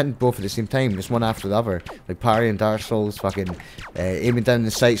you're not even hitting both at the same time, just one after the other. Like parrying Dark Souls, fucking aiming down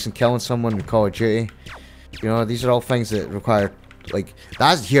the sights and killing someone in Call of Duty. You know, these are all things that require Like,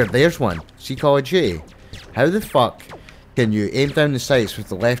 there's one. See Call of Duty? How the fuck can you aim down the sights with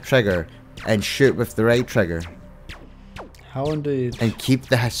the left trigger and shoot with the right trigger? How indeed. And keep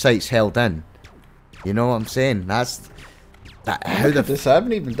the sights held in. You know what I'm saying? How the this? I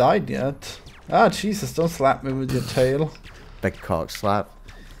haven't even died yet. Ah, Jesus, don't slap me with your tail. Big cock slap.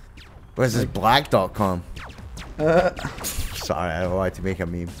 What is this, black.com? Sorry, I wanted to make a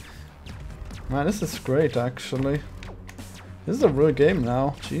meme. Man, this is great, actually. This is a real game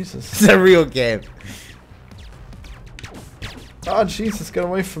now. Jesus. It's a real game. Ah, Jesus, get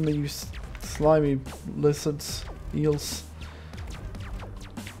away from me, you slimy lizards, eels.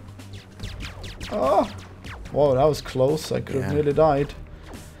 Oh! Whoa, that was close. I could have nearly died.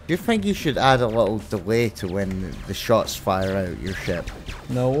 Do you think you should add a little delay to when the shots fire out your ship?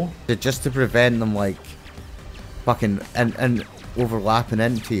 No. Just to prevent them, like, fucking and overlapping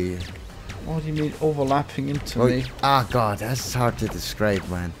into you. What do you mean overlapping into me? Ah, God, that's hard to describe,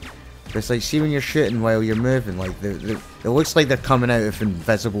 man. It's like, see when you're shooting while you're moving, like, it looks like they're coming out of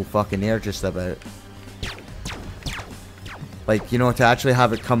invisible fucking air just about. Like, you know, to actually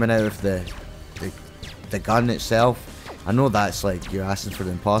have it coming out of the gun itself. I know that's like, you're asking for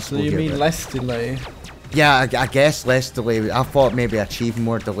the impossible. So you here, mean less delay? Yeah, I guess less delay. I thought maybe achieving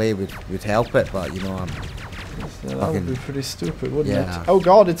more delay would help it, but, you know, that would be pretty stupid, wouldn't it? Oh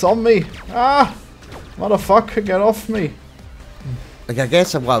God, it's on me! Ah! Motherfucker, get off me! Like, I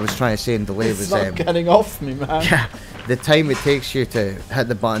guess what I was trying to say in delay was... It's not getting off me, man. Yeah, the time it takes you to hit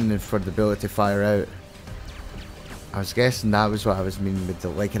the button and for the bullet to fire out. I was guessing that was what I was meaning with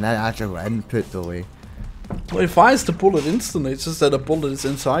delay, like an actual input delay. Well, it fires the bullet instantly, it's just that a bullet is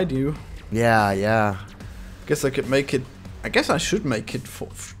inside you. Yeah, yeah. Guess I could make it... I guess I should make it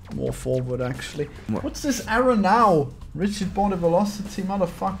more forward, actually. What's this error now? Rigid body velocity,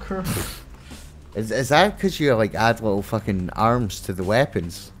 motherfucker. Is that because you, like, add little fucking arms to the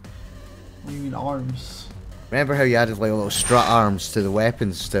weapons? What do you mean arms? Remember how you added, like, little strut arms to the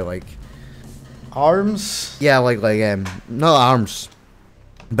weapons to, like... Arms? Yeah, like, not arms,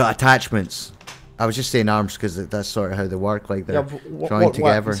 but attachments. I was just saying arms because that's sort of how they work, like they're joined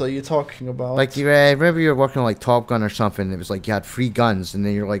together. What are you talking about? Like, you remember you were working on like Top Gun or something, it was like you had 3 guns and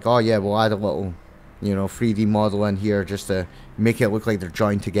then you're like, oh yeah, we'll add a little, you know, 3D model in here just to make it look like they're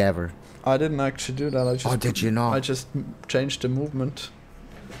joined together. I didn't actually do that, I just... Oh, did you not? I just changed the movement.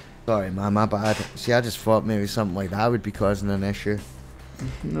 Sorry man, my bad. See, I just thought maybe something like that would be causing an issue.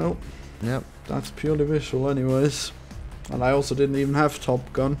 Nope. Yep. That's purely visual anyways. And I also didn't even have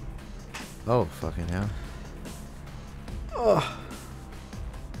Top Gun. Oh, fucking hell. Ugh.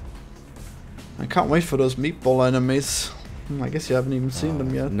 I can't wait for those meatball enemies. I guess you haven't even seen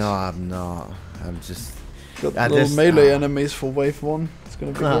them yet. No, I'm not. I'm just... Got little melee enemies for wave 1. It's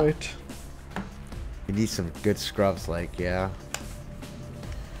gonna be great. You need some good scrubs, like, yeah.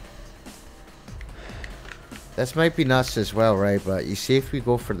 This might be nuts as well, right? But you see, if we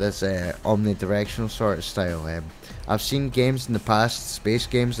go for this omnidirectional sort of style, I've seen games in the past, space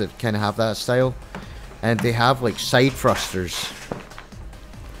games, that kind of have that style, and they have like side thrusters.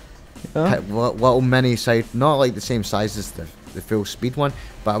 Yeah. Little mini side, not like the same size as the full speed one,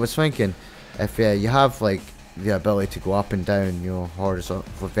 but I was thinking, if you have like the ability to go up and down, you know,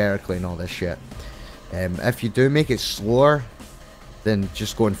 horizontally, vertically, and all this shit, if you do make it slower than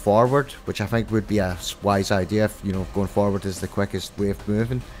just going forward, which I think would be a wise idea, if, you know, going forward is the quickest way of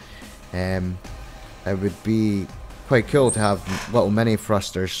moving, it would be quite cool to have little mini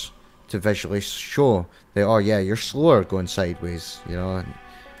thrusters to visually show that, oh yeah, you're slower going sideways, you know, and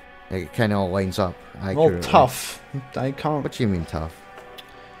it kind of all lines up accurately. Well, tough. I can't. What do you mean tough?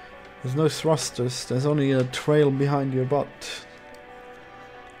 There's no thrusters, there's only a trail behind your butt.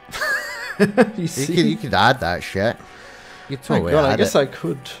 you see? You could add that shit. You totally God, add I guess it. I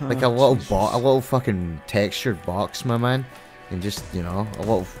could. Like a little fucking textured box, my man. And just, you know,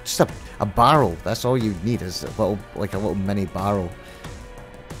 just a barrel. That's all you need, is a little mini barrel.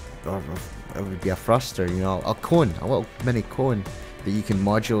 Or it would be a thruster, you know, a little mini cone that you can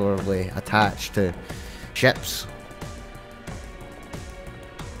modularly attach to ships.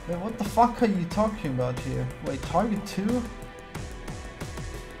 Wait, what the fuck are you talking about here? Wait, target 2?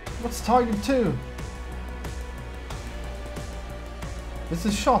 What's target 2? This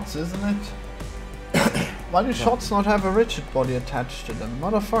is shots, isn't it? Why do shots not have a rigid body attached to them?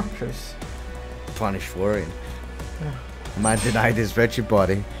 Motherfuckers. Punish Florian. Man denied his rigid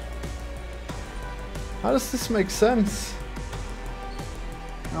body. How does this make sense?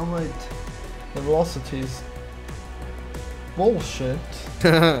 Oh wait. The velocity is bullshit.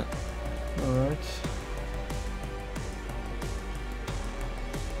 Alright.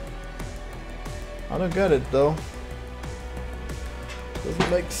 I don't get it though.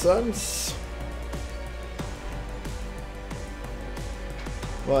 Doesn't make sense.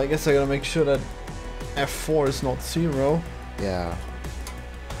 Well, I guess I gotta make sure that F4 is not 0. Yeah.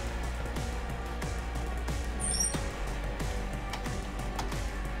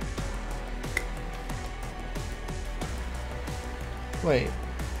 Wait.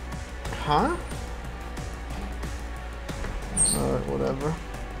 Huh? Alright, whatever.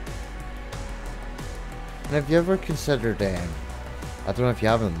 And have you ever considered, I don't know if you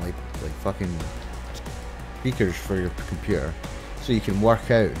have them, like fucking speakers for your computer, so you can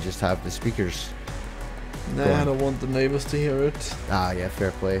work out and just have the speakers. Nah, I don't want the neighbors to hear it. Ah, yeah,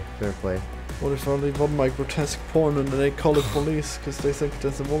 fair play, fair play. What if I leave on my grotesque porn and they call the police because they think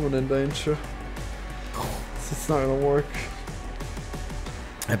there's a woman in danger? It's not gonna work.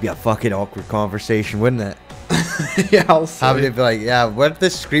 That'd be a fucking awkward conversation, wouldn't it? Yeah, I'll say. Having to be like, yeah, where did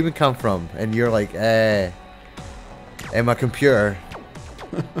this screaming come from? And you're like, in my computer.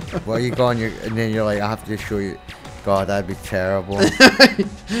 Where you going? And then you're like, I have to just show you. God, that'd be terrible.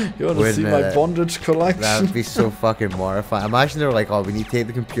 You want to see my bondage collection? That'd be so fucking mortifying. Imagine they're like, oh, we need to take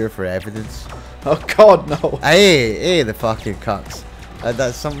the computer for evidence. Oh God, no. Hey, the fucking cucks.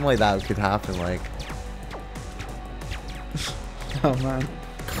 That's something like that could happen, like. Oh man.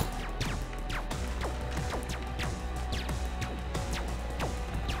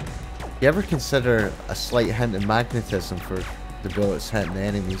 You ever consider a slight hint of magnetism for the bullets hitting the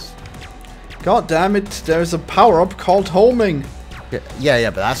enemies? God damn it, there's a power-up called homing.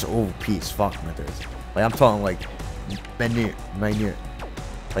 Yeah, but that's OP as fuck, my dude. Like, I'm talking like minute.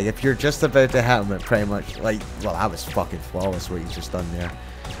 Like, if you're just about to hit him, it pretty much, like, well, that was fucking flawless what you just done there.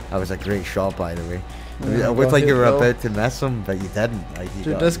 That was a great shot, by the way. Yeah, it looked like you were about to miss him, but you didn't. Like,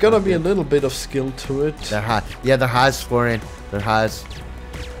 dude, there's gotta be a little bit of skill to it. There has, Florian. There has.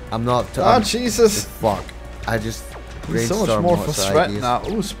 I'm not. Jesus! Fuck. I just. So much more for sweat now.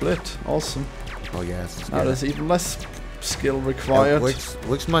 Ooh, split. Awesome. Oh yes. Now there's even less skill required. It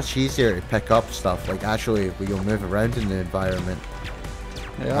looks much easier to pick up stuff. Like actually, when you'll move around in the environment.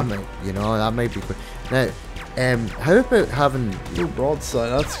 Yeah. That might be quick. Now, how about having? Ooh,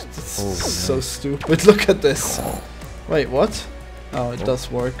 broadside. That's so stupid. Look at this. Wait, what? Oh, it does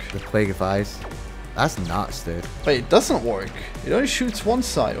work. The Plague of Ice. That's nuts, dude. Wait, it doesn't work. It only shoots one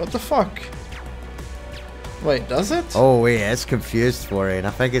side. What the fuck? Wait, does it? Oh wait, it's confused for it. I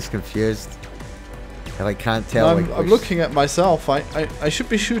think it's confused. I can't tell. No, I'm looking at myself. I should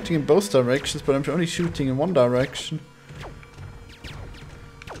be shooting in both directions, but I'm only shooting in one direction.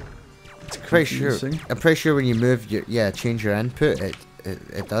 It's confusing. I'm pretty sure when you move change your input,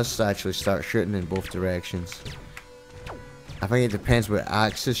 it does actually start shooting in both directions. I think it depends what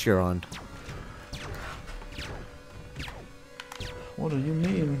axis you're on. What do you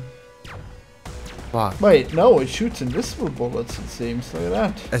mean? Fuck. Wait, no, it shoots invisible bullets, it seems. Look at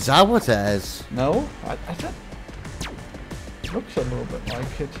that. Is that what it is? No? I don't... It looks a little bit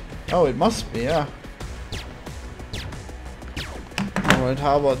like it. Oh, it must be, yeah. Alright,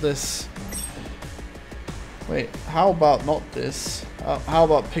 how about this? Wait, how about not this? How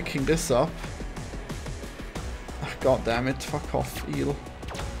about picking this up? God damn it, fuck off, eel.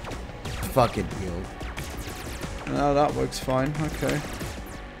 Fucking eel. No, that works fine, okay.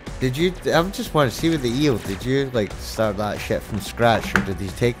 Did you, I just want to see with the eel, did you like start that shit from scratch, or did you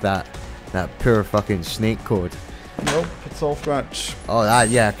take that pure fucking snake code? Nope, it's all scratch. Oh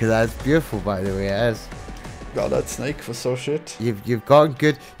yeah, because that's beautiful, by the way, it is. God, that snake was so shit. You've gotten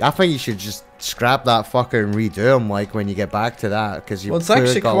good. I think you should just scrap that fucker and redo him, like when you get back to that, because you. Well, it's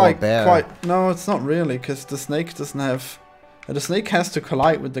actually quite. No, it's not really, because the snake doesn't have. The snake has to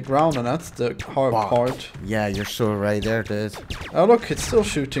collide with the ground, and that's the hard part. Yeah, you're so right there, dude. Oh look, it's still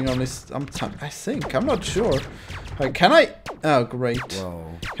shooting on this. I think. I'm not sure. Like, can I? Oh great. Whoa.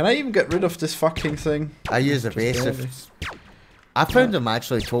 Can I even get rid of this fucking thing? I use evasive. I found them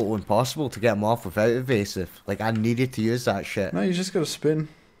actually total impossible to get them off without evasive. Like, I needed to use that shit. No, you just gotta spin.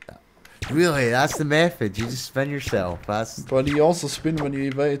 Really? That's the method? You just spin yourself? But you also spin when you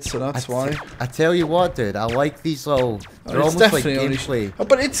evade, so that's why. I tell you what, dude. I like these little... They're almost like gameplay. Oh,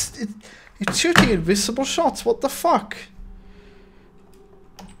 but it's shooting invisible shots. What the fuck?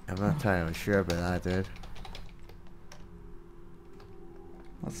 I'm not entirely sure about that, dude.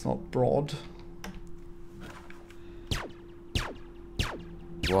 That's not broad.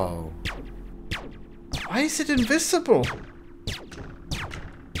 Whoa. Why is it invisible?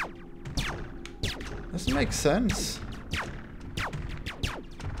 Doesn't make sense.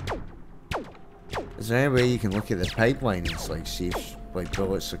 Is there any way you can look at the pipeline and like see if like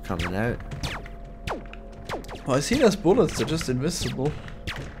bullets are coming out? Well, I see there's bullets, they're just invisible.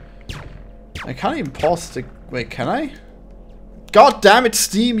 I can't even pause the... Wait, can I? God damn it,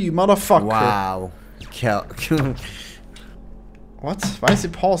 Steam, you motherfucker. Wow. What? Why is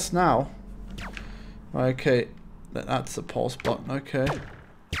it paused now? Okay, that's the pause button, okay.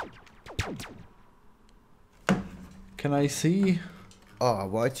 Can I see? Oh, I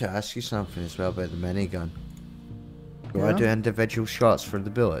wanted to ask you something as well about the minigun. Do Yeah? I do individual shots for the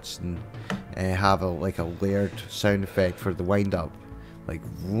bullets and have a layered sound effect for the wind up, like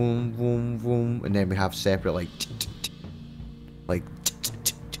vroom vroom vroom, and then we have separate like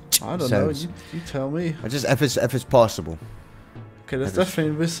I don't sounds. know. You tell me. I just if it's possible. Okay, there's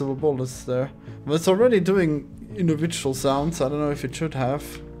definitely invisible bullets there. But it's already doing individual sounds. I don't know if it should have.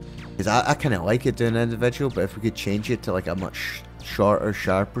 Cause I kind of like it doing individual, but if we could change it to like a much shorter,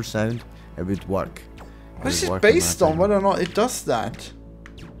 sharper sound, it would work. This is based on whether or not it does that.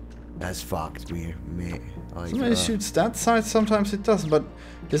 That's fucked, weird, mate. Sometimes it shoots that side, sometimes it doesn't. But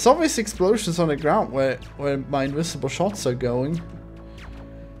there's always explosions on the ground where my invisible shots are going.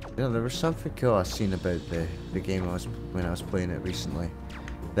 You know, there was something cool I seen about the game when I was playing it recently.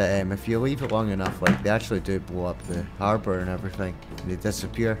 That if you leave it long enough, like they actually do blow up the harbour and everything, and they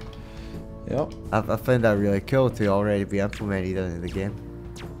disappear. Yep. I found that really cool to already be implemented into the game.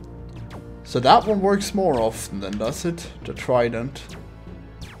 So that one works more often than does it? The trident.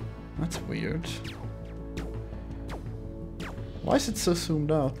 That's weird. Why is it so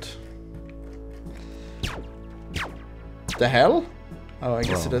zoomed out? The hell? Oh, I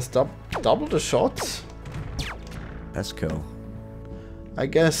guess it has double the shots. That's cool. I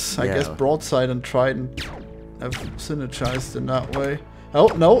guess Yeah. broadside and trident have synergized in that way. Oh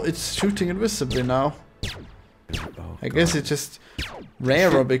no, it's shooting invisibly now. Oh, I guess it's just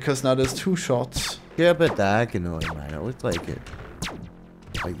rarer because now there's 2 shots. Yeah, a bit diagonally, man. It looked like it.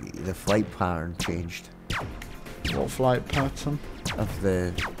 Like the flight pattern changed What flight pattern? of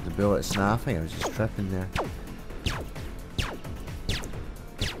the bullet snapping. I was just tripping there.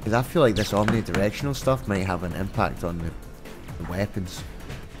 Because I feel like this omnidirectional stuff might have an impact on the weapons.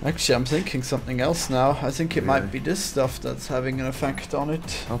 Actually, I'm thinking something else now. I think it might Really? be this stuff that's having an effect on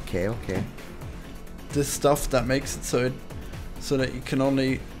it. Okay, okay. This stuff that makes it so that you can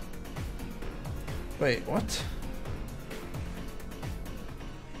only... Wait, what?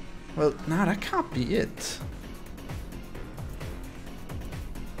 Well, nah, that can't be it.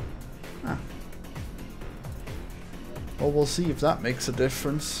 Ah. Well, we'll see if that makes a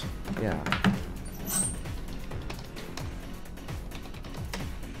difference. Yeah.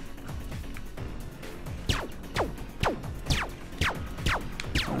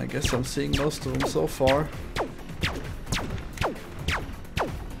 I guess I'm seeing most of them so far.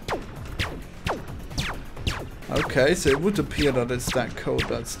 Okay, so it would appear that it's that code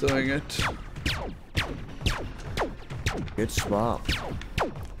that's doing it. Good swap.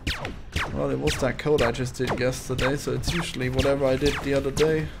 Well, it was that code I just did yesterday, so it's usually whatever I did the other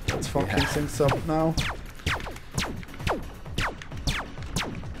day that's fucking things up now.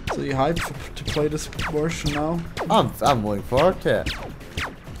 So you hyped to play this version now? I'm looking forward to it.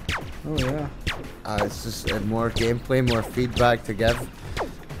 Oh yeah. It's just more gameplay, more feedback to give.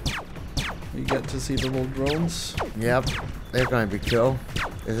 You get to see the little drones. Yep, they're going to be cool.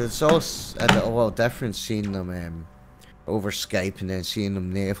 It's also a little different seeing them over Skype and then seeing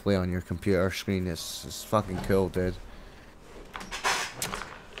them natively on your computer screen. It's fucking cool, dude.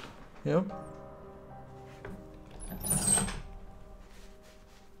 Yep.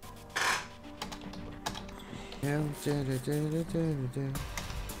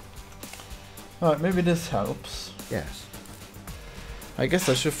 Alright, maybe this helps. Yes. I guess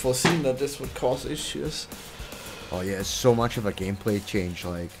I should have foreseen that this would cause issues. Oh yeah, it's so much of a gameplay change,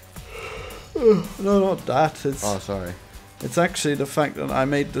 like... No, not that. Oh, sorry. It's actually the fact that I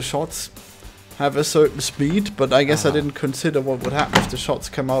made the shots have a certain speed, but I guess I didn't consider what would happen if the shots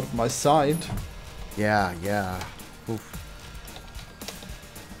come out of my side. Yeah, yeah. Oof.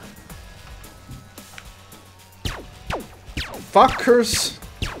 Fuckers!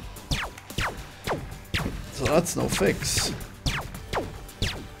 So that's no fix.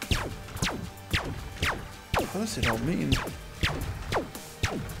 What does it all mean?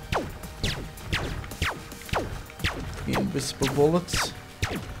 Invisible bullets.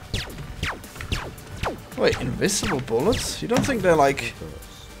 Wait, invisible bullets? You don't think they're like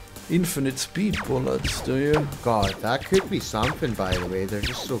infinite speed bullets, do you? God, that could be something, by the way. They're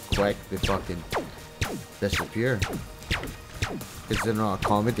just so quick, they fucking disappear. Because they're not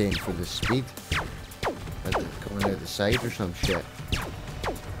accommodating for the speed. Like they're coming out the side or some shit.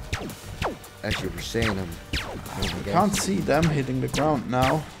 As you were saying, I can't see them hitting the ground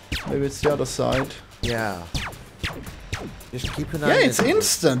now. Maybe it's the other side. Yeah. Just keep an eye Yeah, on it's it.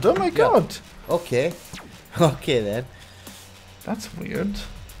 instant. Oh my god. Okay. Okay then. That's weird.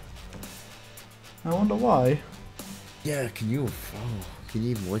 I wonder why. Yeah, can you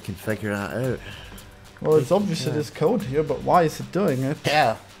even look and figure that out? Well, it's obviously this code here, but why is it doing it?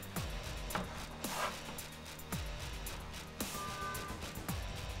 Yeah.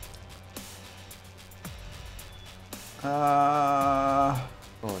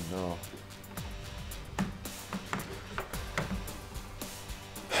 Oh no.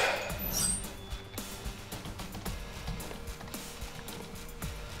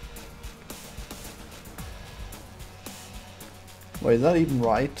 Wait, is that even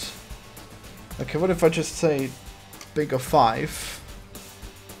right? Okay, what if I just say bigger 5?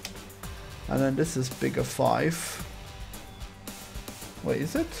 And then this is bigger 5. Wait,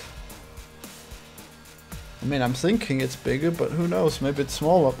 is it? I mean, I'm thinking it's bigger, but who knows? Maybe it's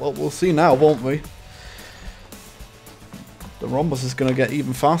smaller. Well, we'll see now, won't we? The rhombus is gonna get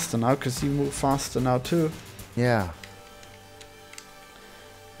even faster now, because you move faster now too. Yeah.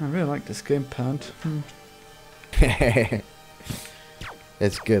 I really like this gamepad.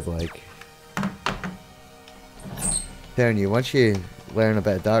 It's good, like. Telling you, once you learn a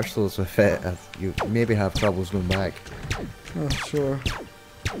bit of Dark Souls with it, you maybe have troubles going back. Oh, sure.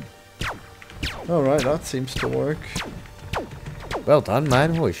 Alright, that seems to work. Well done,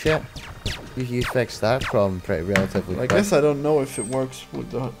 man. Holy shit. You fixed that problem pretty relatively quick. I guess I don't know if it works with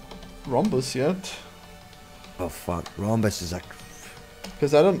the rhombus yet. Oh fuck, rhombus is a...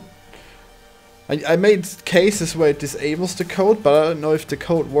 Because I don't... I made cases where it disables the code, but I don't know if the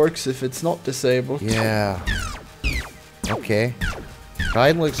code works if it's not disabled. Yeah. Okay.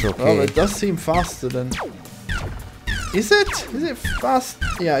 Ride looks okay. Well, it does seem faster than... Is it? Is it fast?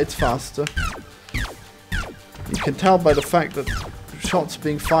 Yeah, it's faster. You can tell by the fact that shots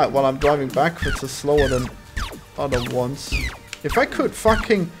being fired while I'm driving backwards are slower than other ones. If I could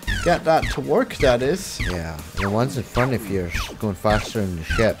fucking get that to work, that is. Yeah, the ones in front of you are going faster than the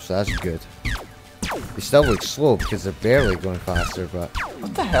ship, so that's good. They still look slow because they're barely going faster, but...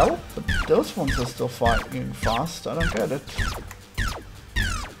 What the hell? But those ones are still fighting fast. I don't get it.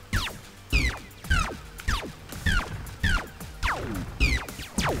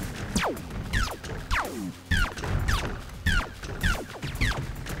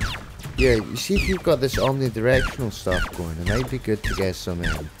 Yeah, you see if you've got this omnidirectional stuff going, it might be good to get some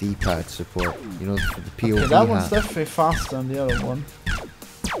D-pad support, you know, for the POV. Okay, that one's definitely faster than the other one.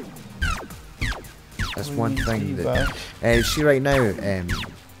 That's one thing that... you see right now,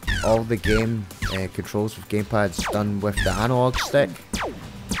 all the game controls with gamepad's done with the analog stick.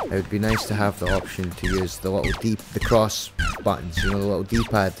 It would be nice to have the option to use the little the cross buttons, you know, the little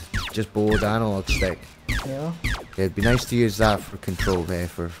D-pad just below the analog stick. Yeah. It'd be nice to use that for control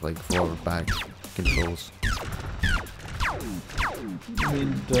for like forward back controls. You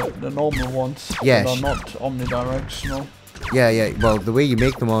mean the normal ones? Yes. That are not omnidirectional. Yeah, well the way you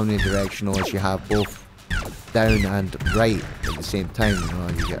make them omnidirectional is you have both down and right at the same time,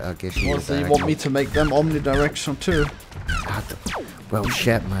 you know, I guess you So you want me to make them omnidirectional too? Well,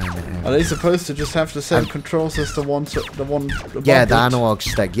 shit, man. Are they supposed to just have the same controls as the one above yeah, the it? analog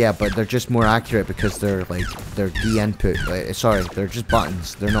stick, yeah, but they're just more accurate because they're like, they're D-input, sorry, they're just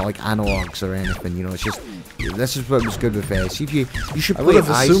buttons, they're not like analogs or anything, you know, it's just, this is what was good with it. See if you should play Isaac.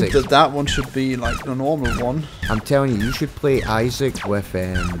 I would have assumed that one should be like the normal one. I'm telling you, you should play Isaac with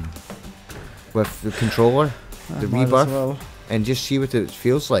the controller, the Rebirth, well. And just see what it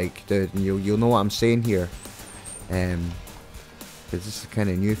feels like, dude, and you'll know what I'm saying here. Because this is a kind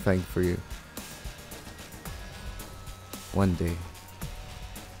of new thing for you. One day.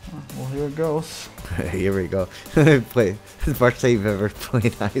 Well, here it goes. Here we go. Play the first time you've ever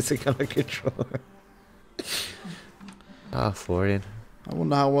played Isaac on a controller. Florian. I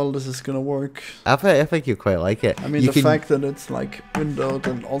wonder how well this is gonna work. I think you quite like it. I mean, the fact that it's like windowed,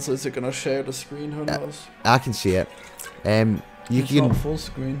 and also is it gonna share the screen? Who knows? I can see it. It's not full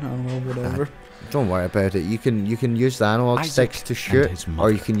screen. I don't know, whatever. Don't worry about it. You can use the analog sticks to shoot,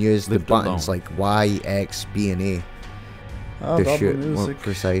 or you can use the buttons like Y, X, B, and A to shoot more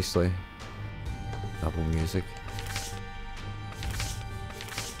precisely. Double music.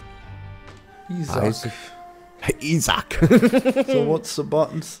 Isaac. Isaac. So what's the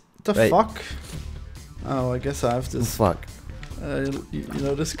buttons? The fuck? Oh, I guess I have this. Fuck. You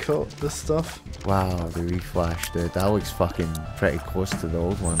know this code, this stuff. Wow, the reflash, dude. That looks fucking pretty close to the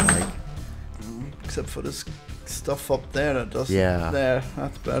old one, like. Except for this stuff up there that doesn't. Yeah. There,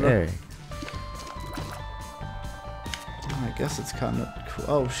 that's better. Hey. I guess it's kind of cool.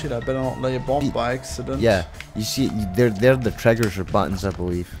 Oh shit! I better not lay a bomb by accident. Yeah, you see, they're the triggers or buttons, I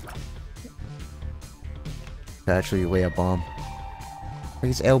believe. To actually lay a bomb. I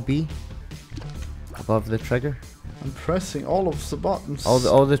think it's LB above the trigger. I'm pressing all of the buttons.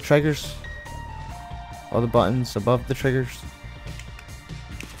 All the triggers. All the buttons above the triggers.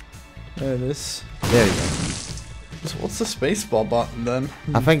 There it is. There you go. So what's the spacebar button then?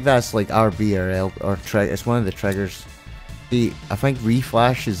 I think that's like RB or L or it's one of the triggers. See, I think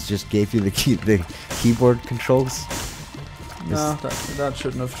reflashes just gave you the keyboard controls. No, that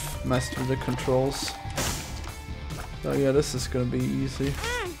shouldn't have messed with the controls. Oh yeah, this is gonna be easy.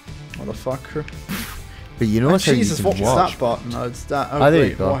 Motherfucker. But you know how Jesus, you what can was watch. that button? Oh, it's that. Oh, There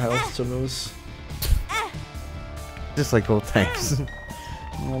great, you go. more health to lose. Just like old times.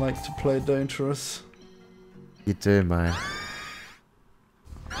 I like to play dangerous. You do, man.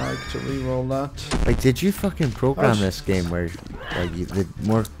 I like to reroll that. Like, did you fucking program this game where, like, the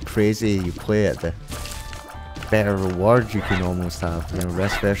more crazy you play it, the better reward you can almost have? You know,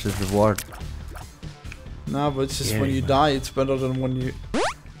 risk versus reward. No, but it's just Yeah, when you man. die, it's better than when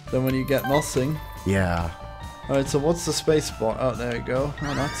you get nothing. Yeah. Alright, so what's the space bar? Oh, there you go.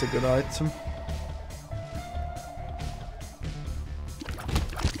 Oh, that's a good item.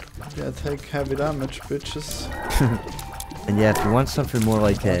 Yeah, take heavy damage, bitches. And yeah, if you want something more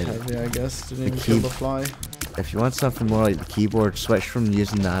like Not heavy, I guess. Didn't even kill the fly. if you want something more like the keyboard, switch from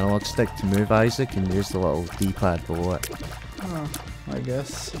using the analog stick to move Isaac and use the little D-pad below it. Oh, I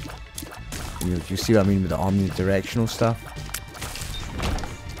guess. You know, do you see what I mean with the omnidirectional stuff?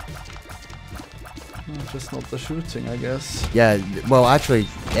 Oh, just not the shooting, I guess. Yeah, well actually,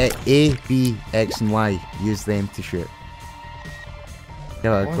 A, B, X and Y, use them to shoot.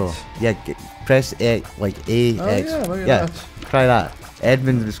 Yeah, What? go. Yeah, press A, like A, Oh X. yeah, look at Yeah, that. try that.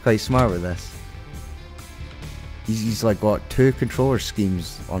 Edmund was quite smart with this. He's like got 2 controller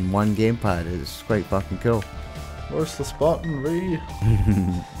schemes on one gamepad. It's quite fucking cool. Where's the button? Re.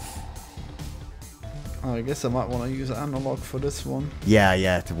 Oh, I guess I might want to use analog for this one.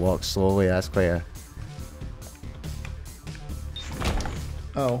 Yeah, to walk slowly. That's quite a.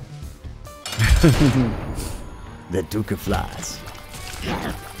 Oh. The Duke of Flies.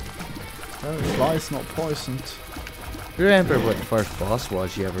 Oh, fly's not poisoned. Do you remember what the first boss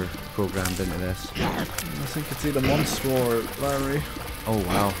was you ever programmed into this? I think it's either Monster or Larry. Oh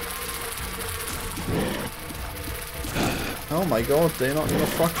wow. Oh my god, they're not gonna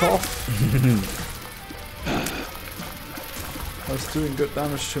fuck off. I was doing good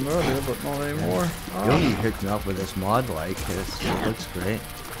damage to him earlier, but not anymore. You only hooked me up with this mod, like, it looks great.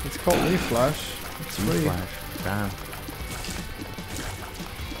 It's called Reflash. It's free. Flash. Damn.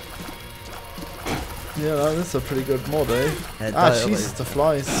 Yeah, that is a pretty good mod, eh? It Ah, does, Jesus, the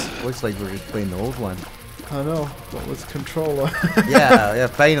flies. Looks like we're just playing the old one. I know, but with controller. Yeah,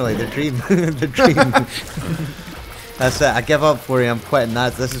 finally, the dream. The dream. That's it, I give up for you, I'm quitting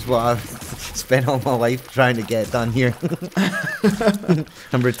that. This is what I've spent all my life trying to get done here.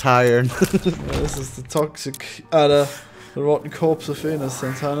 I'm retiring. Yeah, this is the toxic, the rotten corpse of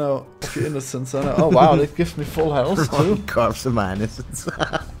innocence, I know. Of innocence, I know. Oh wow, they give me full health too. Corpse of my innocence.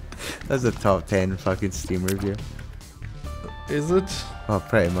 That's a top 10 fucking Steam review. Is it? Oh,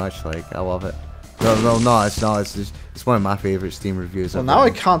 pretty much, like, I love it. No, it's not. It's just, it's one of my favorite Steam reviews. Well, I've now I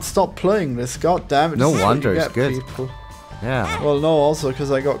written. can't stop playing this, god damn it. No this is what wonder, you it's get, good. people. Yeah. Well, no, also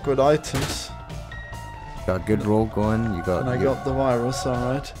because I got good items. Got a good roll going. You got. And I got the virus,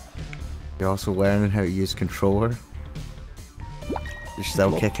 alright. You're also learning how to use controller. You're still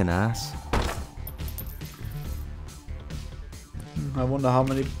Flop. kicking ass. I wonder how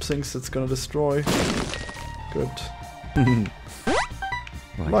many things it's gonna destroy. Good.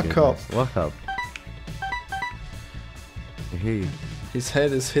 Lock up. Lock up. Hey. His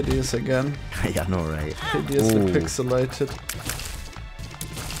head is hideous again. Yeah, I know, right? Hideously Ooh. pixelated.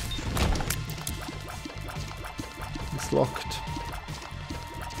 It's locked.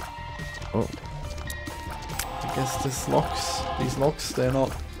 Oh. I guess these locks, they're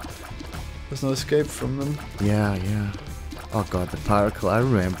not... There's no escape from them. Yeah. Oh god, the particle. I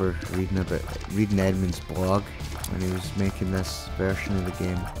remember reading Edmund's blog when he was making this version of the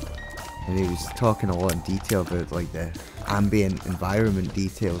game, and he was talking a lot in detail about like the ambient environment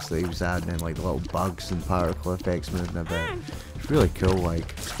details that he was adding, and like the little bugs and particle effects moving about. It's really cool.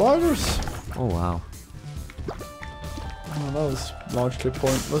 Like, Spiders! oh wow. Oh, that was largely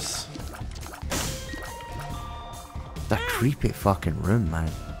pointless. That creepy fucking room, man.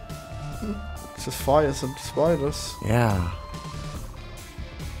 It's just fires and spiders. Yeah.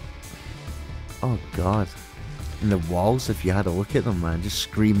 Oh god. And the walls, if you had a look at them, man, just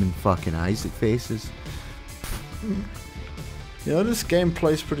screaming fucking Isaac faces. You know, this game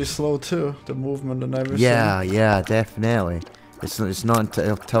plays pretty slow too, the movement and everything. Yeah, definitely. It's not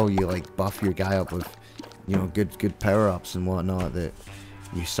until you like buff your guy up with, you know, good power ups and whatnot that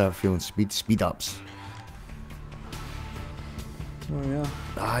you start feeling speed ups. Oh yeah.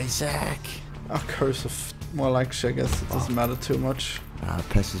 Isaac. Oh, curse of... Well, actually, I guess it doesn't matter too much. Ah, it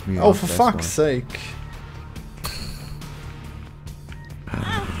pisses me off. Oh, for fuck's sake.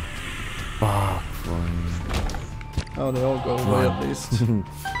 Fuck, Florian. Oh, they all go away at least.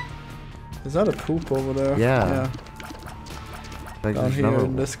 Is that a poop over there? Yeah. Like Down here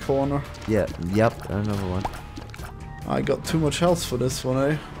in this corner. Yeah, yep, another one. I got too much health for this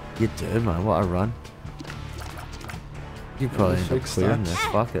one, eh? You do, man. What a run. You probably end up fix clearing that. this.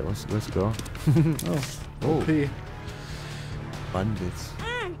 Fuck it, let's go. Oh, OP. Bandits.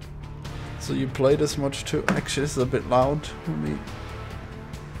 So you play this much too? Actually, this is a bit loud for me.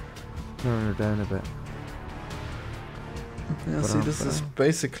 Turn her down a bit. Yeah, see, this is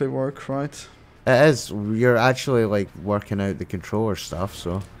basically work, right? It is. You're actually like working out the controller stuff,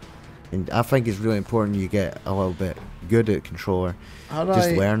 so. And I think it's really important you get a little bit good at controller. How do Just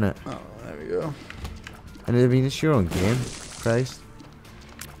I... learn it. Oh, there we go. And I mean, it's your own game, Christ.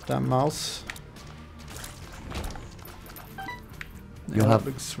 That mouse. You'll Yeah, have- it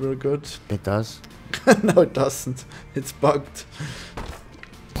looks real good. It does. No, it doesn't. It's bugged.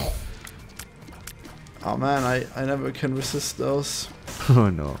 Oh man, I never can resist those. Oh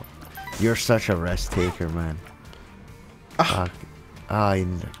no. You're such a risk taker, man. Ah. Fuck. Ah,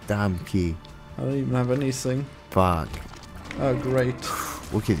 damn key. I don't even have anything. Fuck. Oh, great.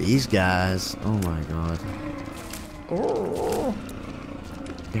 Look at these guys. Oh my god. Oh.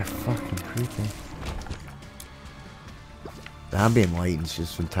 They're fucking creepy. The ambient lighting's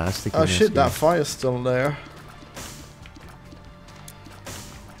just fantastic. Oh in this shit, that game. fire's still there.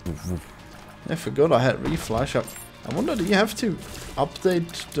 I forgot I had reflash up. I wonder, do you have to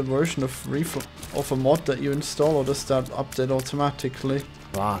update the version of of a mod that you install, or does that update automatically?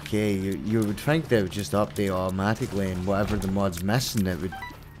 Fuck, yeah, you would think they would just update automatically, and whatever the mod's missing, it would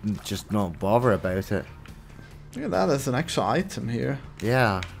just not bother about it. Look at that, there's an actual item here.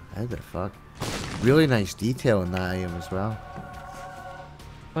 Yeah, how the fuck. Really nice detail in that item as well.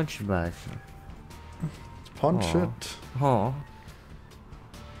 Punching bag. Let's punch Aw. it. Oh.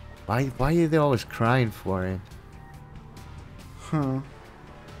 Why are they always crying for it? Huh.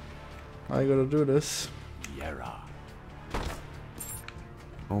 I gotta do this.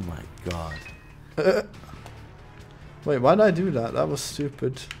 Oh my god. Wait, why did I do that? That was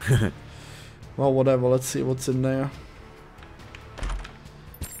stupid. Well, whatever, let's see what's in there.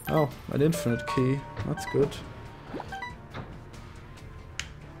 Oh, an infinite key. That's good.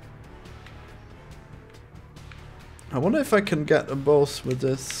 I wonder if I can get them both with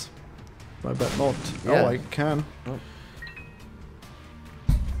this. I bet not. Yeah. Oh, I can. Oh.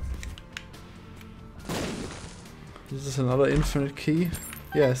 Is this another infinite key?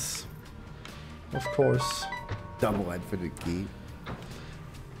 Yes. Of course. Double infinite key.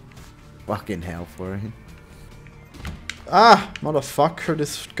 Fucking hell, Florian. Ah! Motherfucker,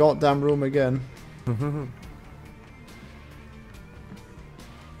 this goddamn room again.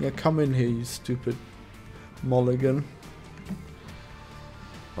 Yeah, come in here, you stupid mulligan.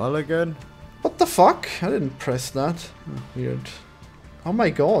 Mulligan? What the fuck? I didn't press that. Oh, weird. Oh my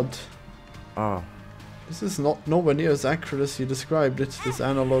god. Oh. This is not nowhere near as accurate as you described it, this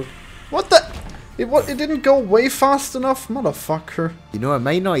analog. What the? It didn't go way fast enough? Motherfucker. You know, it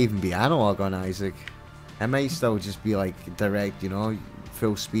might not even be analog on Isaac. It might still just be like direct, you know,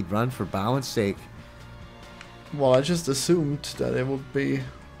 full speed run for balance sake. Well, I just assumed that it would be...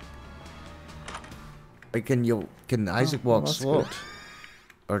 Like, can Isaac Oh, walk that's slow? good.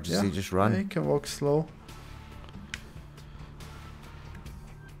 Or does Yeah, he just run? Yeah, he can walk slow.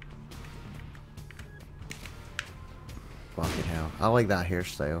 Fucking hell. I like that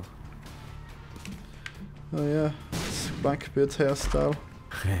hairstyle. Oh yeah, it's Blackbeard hairstyle.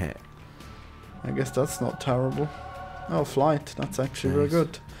 I guess that's not terrible. Oh, flight. That's actually very Nice.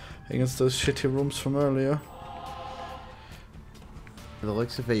 good. Against those shitty rooms from earlier. For the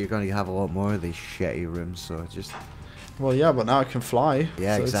looks of it, you're going to have a lot more of these shitty rooms, so just... Well, yeah, but now I can fly.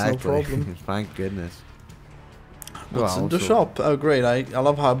 Yeah, so exactly. It's no problem. Thank goodness. What's in the also- shop? Oh, great. I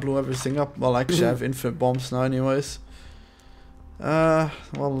love how I blew everything up. Well, actually, I have infinite bombs now anyways. Well,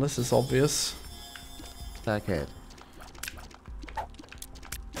 this is obvious. Stack head.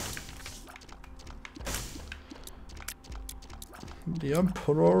 The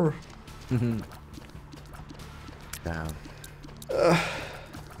Emperor. Damn.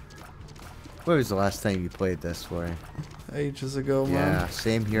 When was the last time you played this, Florian? Ages ago, man. Yeah,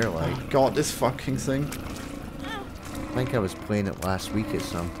 same here, like. God, this fucking thing. I think I was playing it last week at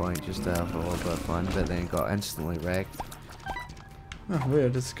some point just to have a little bit of fun, but then got instantly wrecked. Oh,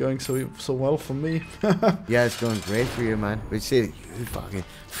 weird. It's going so well for me. Yeah, it's going great for you, man. But see, you fucking...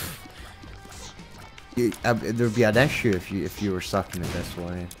 There'd be an issue if you were sucking it this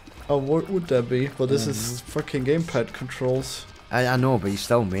way. Oh, what would there be? But this is fucking gamepad controls. I know, but you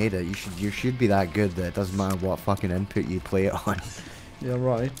still made it. You should be that good that it doesn't matter what fucking input you play it on. Yeah,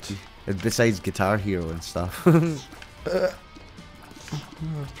 right. Besides Guitar Hero and stuff.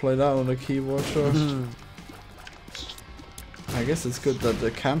 Play that on the keyboard, sure. I guess it's good that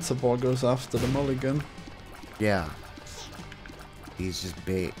the cancer ball goes after the mulligan. Yeah. He's just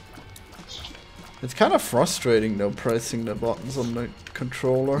bait. It's kind of frustrating though, pressing the buttons on the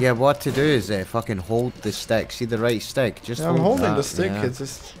controller. Yeah, what to do is fucking hold the stick. See the right stick? Just I'm hold holding that. the stick, Yeah. it's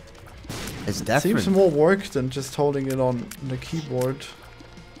just... It's It different. seems more work than just holding it on the keyboard.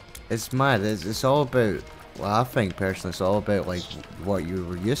 It's mad. It's all about... Well, I think personally it's all about like what you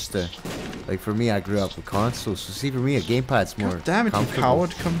were used to. Like for me, I grew up with consoles, so see for me a gamepad's more God damn it, you comfortable.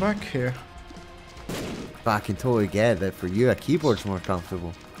 coward, come back here. But I can totally get that for you a keyboard's more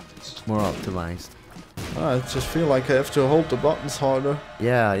comfortable. It's more optimized. I just feel like I have to hold the buttons harder.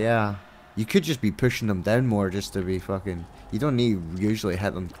 Yeah, yeah. You could just be pushing them down more just to be fucking... You don't need to usually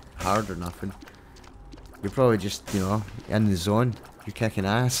hit them hard or nothing. You're probably just, you know, in the zone. You're kicking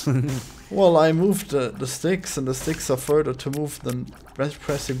ass. Well, I moved the sticks, and the sticks are further to move than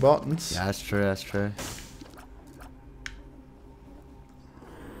pressing buttons. Yeah, that's true, that's true.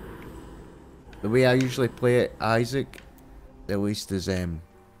 The way I usually play it, Isaac, at least is I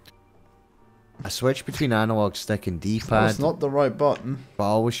switch between analog stick and D-pad. That's not the right button. But I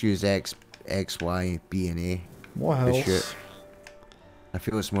always use X, Y, B, and A. What to else? shoot. I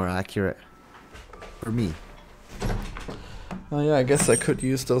feel it's more accurate. For me. Oh yeah, I guess I could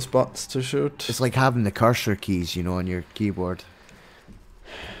use those buttons to shoot. It's like having the cursor keys, you know, on your keyboard.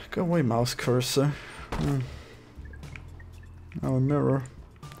 Go away, mouse cursor. Now a mirror.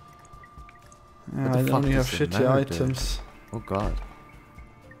 Yeah, What the I fuck only have does the shitty mirror do? items. Oh god.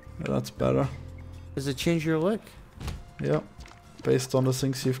 Yeah, that's better. Does it change your look? Yep. Based on the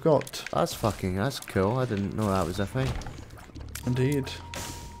things you've got. That's cool. I didn't know that was a thing. Indeed.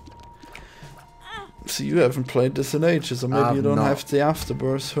 So you haven't played this in ages, or maybe you don't not. have the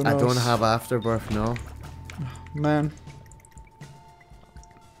afterbirth, who knows? I don't have Afterbirth, no. Man.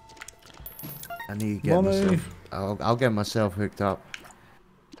 I need to get Money. myself... I'll get myself hooked up.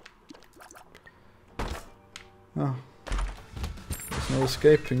 Oh. There's no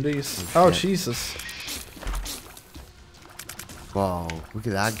escaping these. Oh, Oh, shit. Jesus. Whoa, look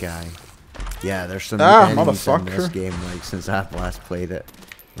at that guy. Yeah, there's some Ah, new enemies in this motherfucker. game, like, since I've last played it.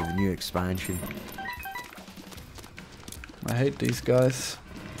 With the new expansion. I hate these guys.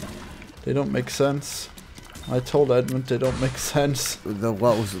 They don't make sense. I told Edmund they don't make sense. The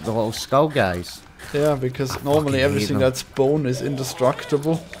little skull guys. Yeah, because I normally fucking hate everything them. that's bone is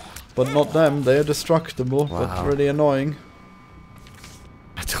indestructible. But not them, they're destructible, but Wow. really annoying.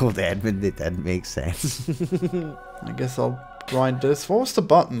 I told Edmund it didn't make sense. I guess I'll grind this. What was the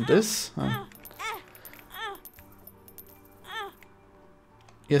button? This?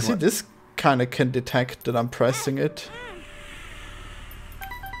 Yeah, see, What? this kind of can detect that I'm pressing it.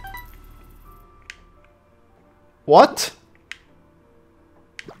 What?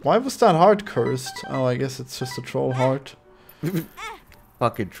 Why was that heart cursed? Oh, I guess it's just a troll heart.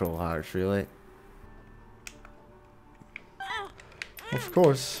 Fucking troll hearts, really. Of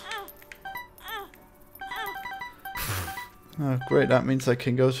course. Oh, great, that means I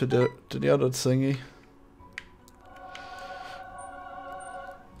can go to the other thingy.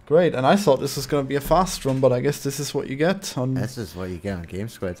 Great, and I thought this was gonna be a fast run, but I guess this is what you get on... This is what you get on Game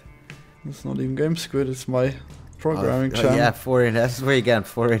Squid. It's not even Game Squid, it's my programming channel. Yeah, Florian, this is where you get on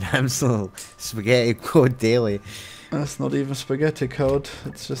Florian Himsl Spaghetti Code Daily. That's not even spaghetti code,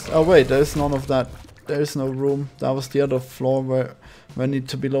 it's just... Oh wait, there's none of that. There's no room. That was the other floor where I need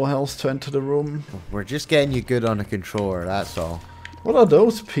to be low health to enter the room. We're just getting you good on a controller, that's all. What are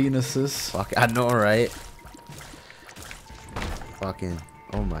those penises? Fuck, I know, right? Fucking,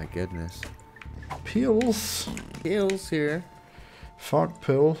 oh my goodness. Pills. Pills here. Fart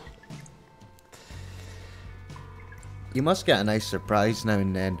pill. You must get a nice surprise now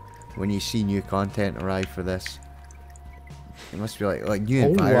and then when you see new content arrive for this. It must be like new Oh, I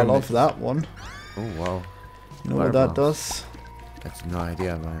environment. love that one. Oh wow. You know what that Watermelons. does? That's no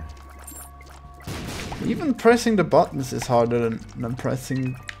idea, man. Even pressing the buttons is harder than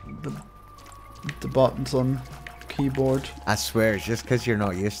pressing the buttons on keyboard. I swear, it's just because you're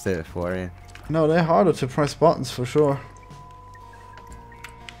not used to it, Florian. No, they're harder to press buttons for sure.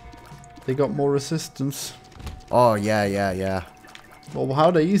 They got more resistance. Oh yeah, yeah, yeah. Well, how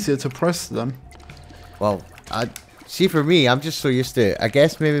are they easier to press then? Well, see for me, I'm just so used to it. I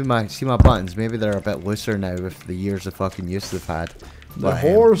guess maybe my buttons, maybe they're a bit looser now with the years of fucking use they've had. The But,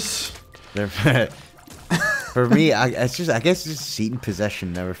 horse. They're For me, I guess it's just seating position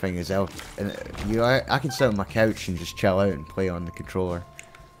and everything as well. And I can sit on my couch and just chill out and play on the controller.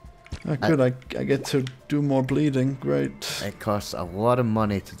 Oh, good, I get to do more bleeding. Great. It costs a lot of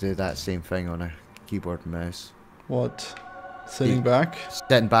money to do that same thing on a keyboard and mouse. What? Sitting back?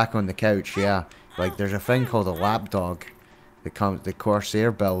 Sitting back on the couch, yeah. Like, there's a thing called a lapdog. The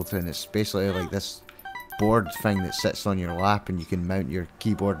Corsair build, and it's basically like this board thing that sits on your lap and you can mount your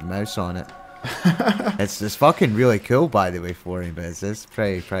keyboard and mouse on it. It's fucking really cool, by the way, Florian, but it's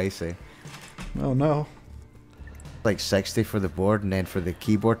pretty pricey. Oh no. Like 60 for the board, and then for the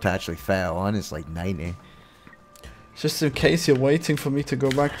keyboard to actually fit it on, it's like 90. Just in case you're waiting for me to go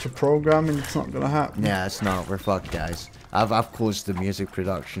back to programming, it's not gonna happen. Yeah, it's not. We're fucked, guys. I've closed the music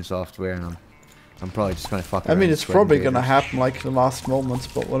production software, and I'm probably just gonna fuck. I mean, it's Squid probably Invaders. gonna happen like in the last moments,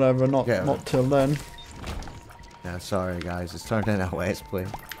 but whatever. Not till then. Yeah, sorry guys. It's turned into a let's play.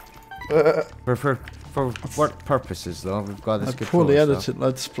 For work purposes, though, we've got this. A poorly edited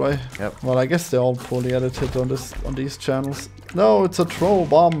let's play. Yep. Well, I guess they're all poorly edited on these channels. No, it's a troll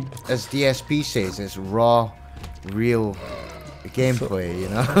bomb. As DSP says, it's raw, real gameplay. You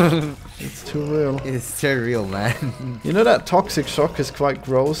know. It's too real. It's too real, man. You know that toxic shock is quite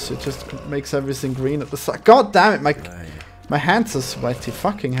gross. It just makes everything green at the side. God damn it, my hands are sweaty.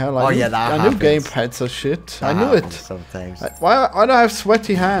 Fucking hell! I knew gamepads are shit. That I knew it. Sometimes. Why do I have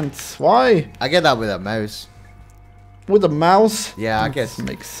sweaty hands? Why? I get that with a mouse. With a mouse? Yeah, I guess.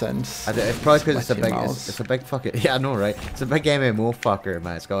 Makes sense. It's probably because it's a big. Mouse. It's a big fucking. Yeah, I know, right? It's a big MMO fucker,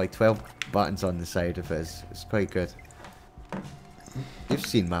 man. It's got like 12 buttons on the side of it. It's quite good. You've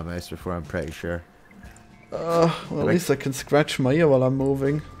seen my mouse before, I'm pretty sure. Well, at least I can scratch my ear while I'm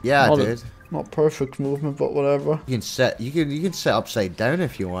moving. Yeah, dude. Not perfect movement, but whatever. You can sit. You can sit upside down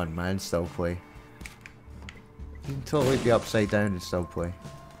if you want, man. Still play. You can totally be upside down and still play.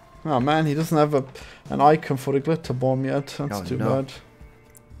 Oh man, he doesn't have an icon for the glitter bomb yet. That's too bad.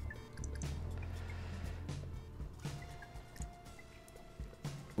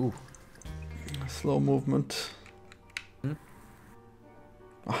 Ooh. Slow movement.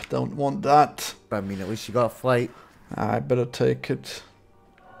 I don't want that. But I mean, at least you got a flight. I better take it.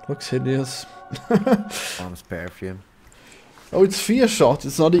 Looks hideous. Mom's perfume. Oh, it's fear shot.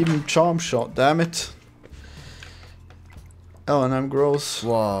 It's not even charm shot. Damn it. Oh, and I'm gross.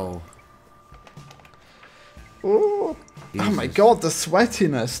 Whoa. Oh. Oh my god, the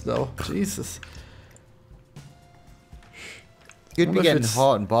sweatiness though. Jesus. You'd be getting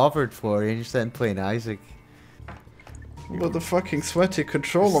hot and bothered, Florian. You're sitting playing Isaac. With the fucking sweaty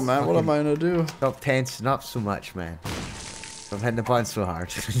controller, man. What am I gonna do? Stop tensing up so much, man. I'm hitting the button so hard.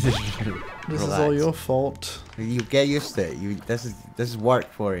 This is all your fault. You get used to it. This is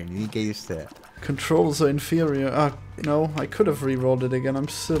work for you. You get used to it. Controls are inferior. No, I could have re-rolled it again. I'm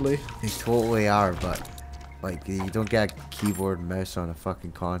silly. They totally are, but like you don't get a keyboard and mouse on a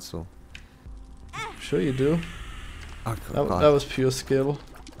fucking console. Sure you do. Oh, that was pure skill.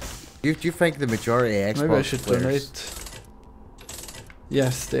 Do you think the majority of Xbox Maybe I should players, donate.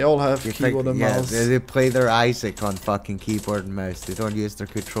 Yes, they all have keyboard and mouse. Yeah, they play their Isaac on fucking keyboard and mouse. They don't use their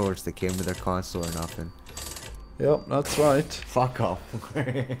controllers that came with their console or nothing. Yep, that's right. Fuck off.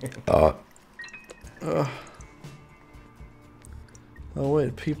 Oh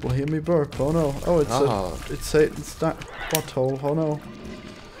wait, people hear me burp. Oh no. Oh, it's Satan's butthole. Oh no.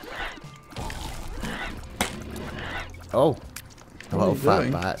 Oh. A little fat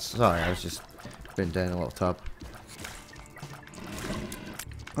doing? bat. Sorry, I was just been down a little tub.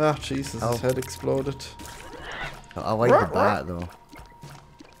 Ah, Jesus, his head exploded. I like the bat though.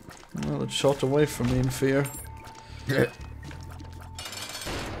 Well, it shot away from me in fear.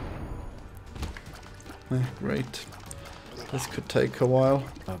 Great. This could take a while.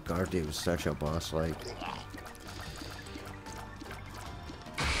 Oh god, it was such a boss, like.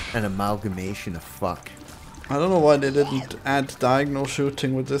 An amalgamation of fuck. I don't know why they didn't add diagonal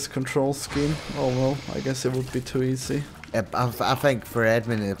shooting with this control scheme. Oh well, I guess it would be too easy. I think for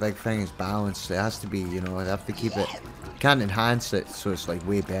Edmund the big thing is balance. It has to be, you know, I have to keep it. Can't enhance it so it's like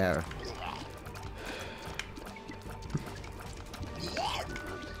way better.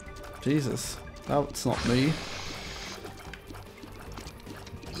 Jesus, that's not me.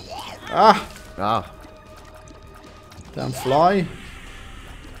 Ah! Ah. Damn fly.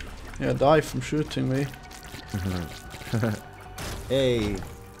 Yeah, die from shooting me. Hey.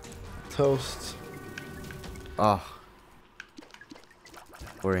 Toast. Oh.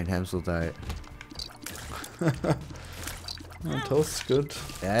 Florian Himsl diet. Oh, toast's good.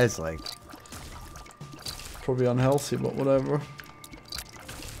 Yeah, it's like. Probably unhealthy, but whatever.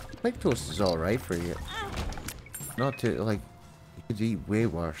 I think toast is alright for you. Not too, like, you could eat way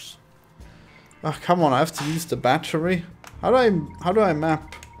worse. Oh, come on, I have to use the battery. How do I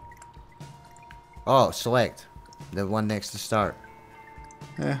map? Oh, select. The one next to start.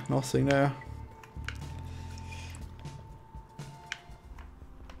 Yeah, nothing there.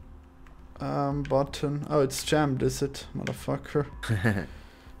 Button. Oh, it's jammed, is it? Motherfucker.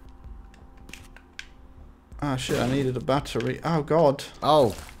 Ah, shit, I needed a battery. Oh, God.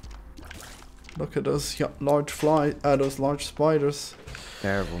 Oh. Look at those those large spiders.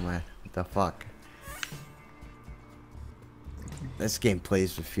 Terrible, man. What the fuck? This game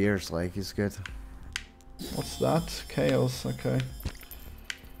plays with fears, like, it's good. What's that? Chaos, okay.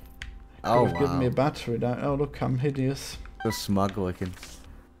 Oh, Could've given me a wow. battery down. Oh, look, I'm hideous. So smug looking.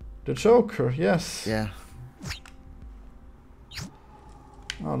 The Joker, yes. Yeah.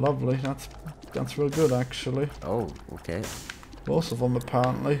 Oh, lovely. That's real good, actually. Oh, okay. Both of them,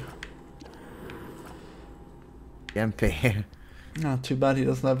 apparently. Gameplay. Oh, too bad he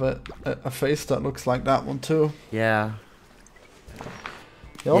doesn't have a face that looks like that one, too. Yeah.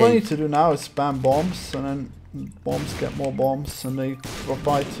 Yeah, all Yeah, I need to do now is spam bombs, and then bombs get more bombs, and they drop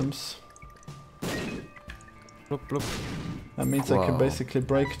items. Bloop, bloop. That means I can Wow. basically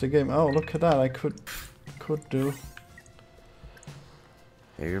break the game. Oh, look at that! I could do.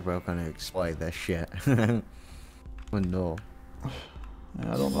 Yeah, you're about gonna exploit that shit. Oh no.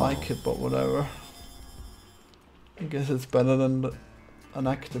 Yeah, I don't like it, but whatever. I guess it's better than an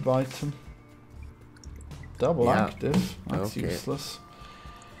active item. Double Yeah. active? That's Okay. useless.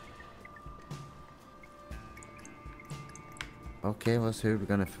 Okay, let's see. We're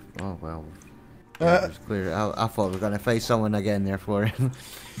gonna. Oh well. Yeah, it was clear. I thought we were gonna fight someone again there, Florian.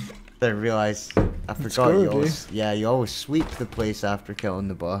 Then realised I forgot you screwed, always. Yeah, you always sweep the place after killing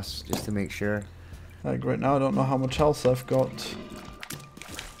the boss just to make sure. Like right now, I don't know how much health I've got.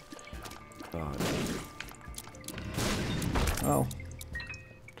 God, Oh,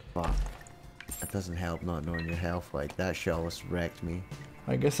 fuck. It doesn't help not knowing your health. Like that shit almost wrecked me.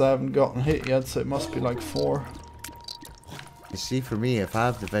 I guess I haven't gotten hit yet, so it must be like 4. You see, for me, if I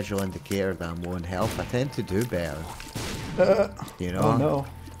have the visual indicator that I'm low in health, I tend to do better. You know? Oh no.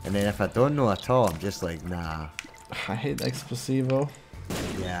 And then if I don't know at all, I'm just like, nah. I hate Explosivo.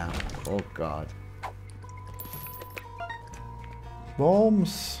 Yeah. Oh god.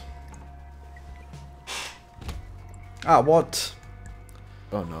 Bombs. Ah, what?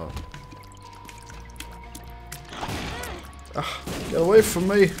 Oh no. Get away from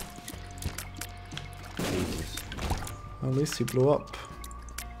me. Jesus. At least he blew up.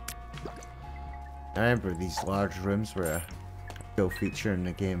 I remember these large rooms were a real feature in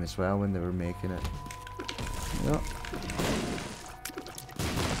the game as well when they were making it. Yeah.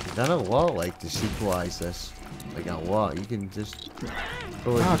 They've done a lot, like, to sequelize this. Like, a lot. You can just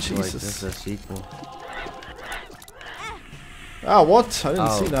go into, like, Jesus. this is a sequel. Ah, what? I didn't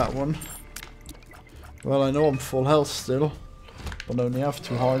Oh. see that one. Well, I know I'm full health still, but I only have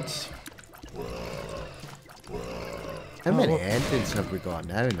 2 hearts. How many what? endings have we got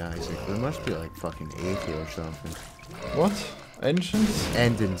now, Isaac? There must be like fucking 80 or something. What? Engines?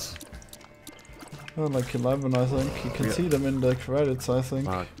 Endings. Oh, like 11, I think. You can Yeah. see them in the credits, I think.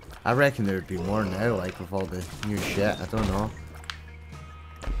 Fuck. I reckon there'd be more now, like with all the new shit. I don't know.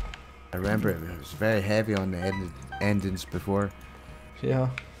 I remember it was very heavy on the endings before. Yeah.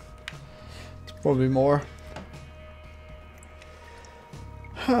 It's probably more.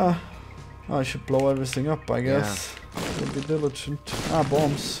 Huh. I should blow everything up, I guess. We'll be diligent. Ah,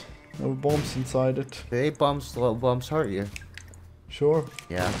 bombs. There were bombs inside it. They bombs, little bombs hurt you. Sure.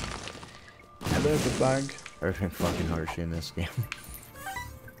 Yeah. And there's a bag. Everything fucking hurts you in this game.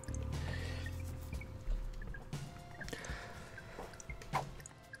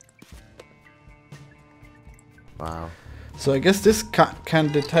 Wow. So I guess this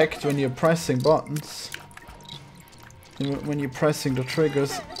can detect when you're pressing buttons. When you're pressing the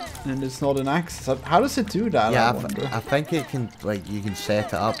triggers and it's not an axis. How does it do that, Yeah, I wonder? I think it can, like, you can set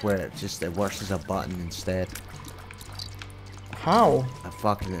it up where it works as a button instead. How?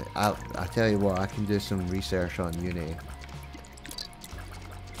 I tell you what, I can do some research on Unity.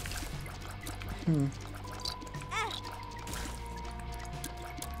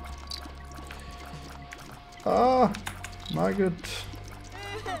 Ah, maggot.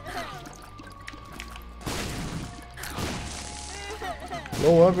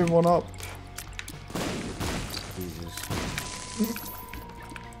 Blow everyone up. Jesus.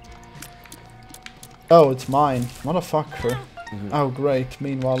 Oh, it's mine. Motherfucker. Oh, great.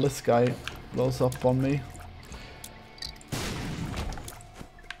 Meanwhile, this guy blows up on me.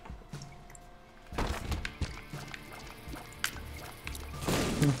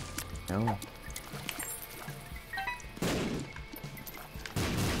 No.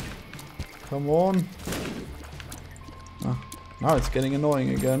 Come on. Oh, now it's getting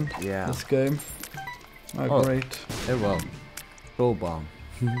annoying again. Yeah. This game. Oh, great. It will. Troll bomb.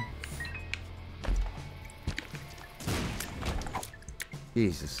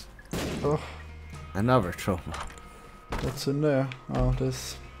 Jesus. Oh, Another troll bomb. what's in there? Oh,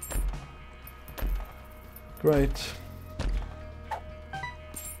 this. Great.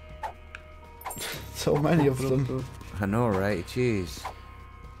 So many of them. I know, right? Jeez.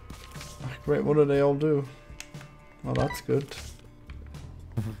 Great, what do they all do? Oh, that's good.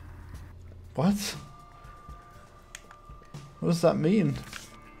 What? What does that mean?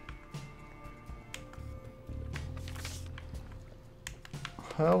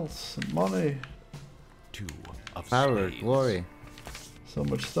 Health, and money. 2 of Power, spades. glory. So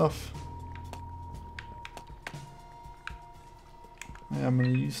much stuff. Yeah, I'm gonna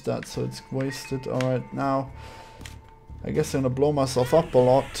use that so it's wasted. Alright, now I guess I'm gonna blow myself up a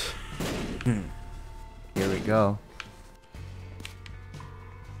lot. Here we go.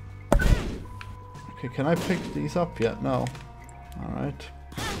 Okay, can I pick these up yet? No. Alright.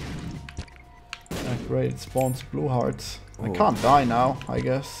 Yeah, great, it spawns blue hearts. I Oh. can't die now, I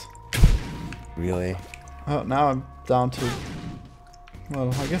guess. Really? Oh, now I'm down to...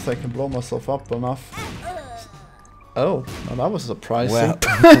 Well, I guess I can blow myself up enough. Oh, well, that was surprising. Well,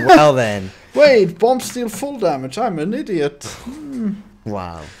 well then. Wait, bombs deal full damage. I'm an idiot.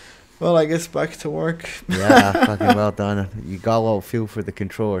 Wow. Well, I guess back to work. Yeah, fucking well done. You got a little feel for the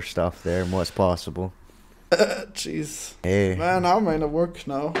controller stuff there and what's possible. Jeez. Hey. Man, how am I gonna work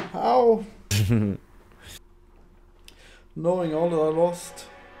now? How? Knowing all that I lost.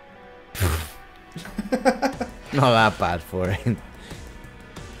 Not that bad for it.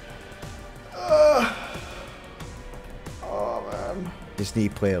 Oh, man. Just need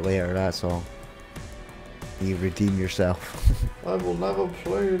to play it later, that's all. You redeem yourself. I will never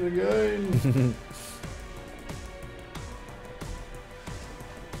play it again.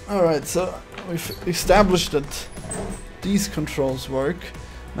 Alright, so we've established that these controls work.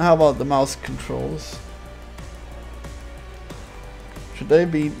 Now how about the mouse controls? Should they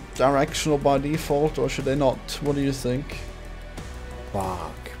be directional by default or should they not? What do you think?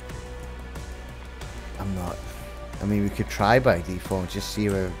 Fuck. I'm not. I mean, we could try by default and just see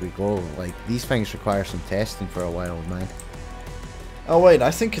where we go. Like, these things require some testing for a while, man. Oh wait, I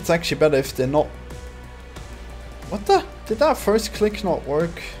think it's actually better if they're not... What the? Did that first click not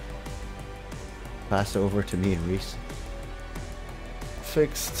work? Pass it over to me and Reese.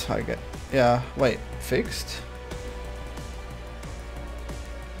 Fixed, I get... Yeah, wait, fixed?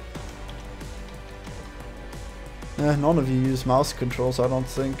 None of you use mouse controls, I don't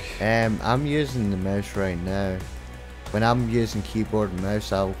think. I'm using the mouse right now. When I'm using keyboard and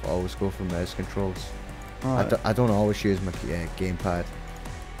mouse, I'll always go for mouse controls. Alright, I don't always use my gamepad.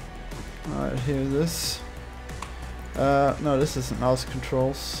 alright, here this. No, this isn't mouse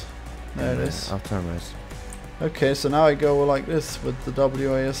controls. There it is. I'll turn mouse. Okay, so now I go like this with the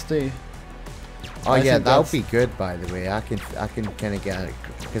WASD. Oh I yeah, think that'll that's- be good, by the way. I can kind of get it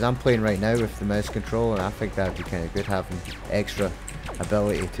because I'm playing right now with the mouse control, and I think that'd be kind of good having extra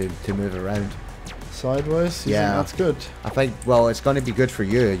ability to move around. Sideways? You think Yeah. that's good? I think, well, it's going to be good for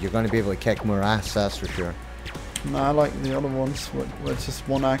you. You're going to be able to kick more ass, that's for sure. No, I like the other ones where it's just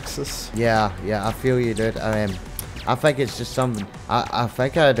one axis. Yeah, I feel you, dude. I think it's just something. I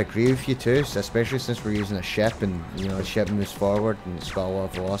think I'd agree with you too, especially since we're using a ship and you know the ship moves forward and it's got a lot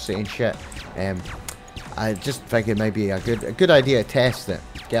of velocity and shit. I just think it might be a good idea to test it,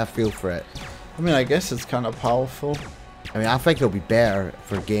 get a feel for it. I mean, I guess it's kind of powerful. I mean, I think it'll be better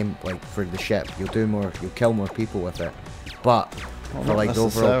for game like for the ship. You'll kill more people with it, but Well, for not like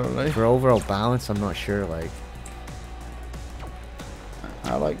necessarily. for overall balance, I'm not sure. Like,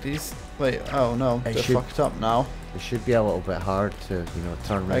 I like these. Wait, oh no, It they're should- fucked up now. it should be a little bit hard to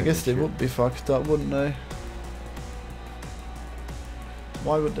turn around. I guess and they shoot. would be fucked up, wouldn't they?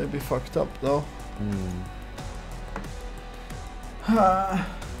 Why would they be fucked up though?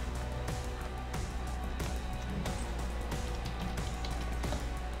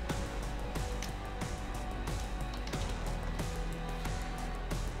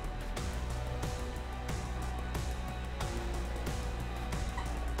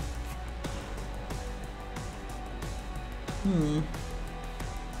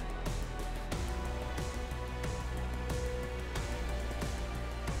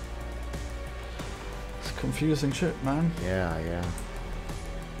 It's confusing shit, man. Yeah.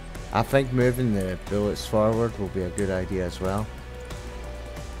 I think moving the bullets forward will be a good idea as well.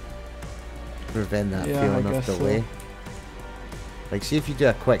 Prevent that Yeah, I feeling of guess so. delay. Like, see if you do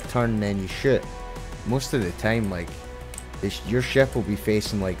a quick turn and then you shoot. Most of the time, like, your ship will be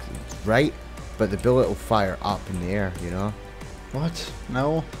facing like right, but the bullet will fire up in the air, you know? What?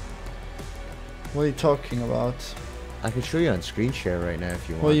 No. What are you talking about? I can show you on screen share right now if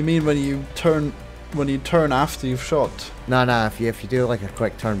you want. What do you mean when you turn after you've shot? No, if you do like a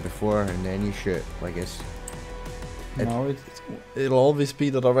quick turn before and then you shoot, like No, it'll always be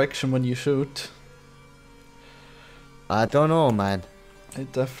the direction when you shoot. I don't know, man.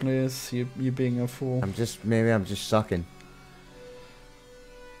 It definitely is. You being a fool. Maybe I'm just sucking.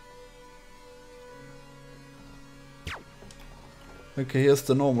 Okay, here's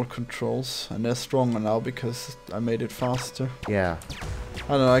the normal controls, and they're stronger now because I made it faster. Yeah. I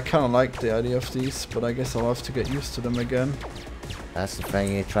don't know, I kind of like the idea of these, but I guess I'll have to get used to them again. That's the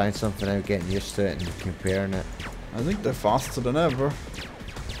thing, you're trying something out, getting used to it and comparing it. I think they're faster than ever.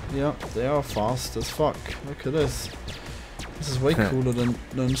 Yeah, they are fast as fuck. Look at this. This is way cooler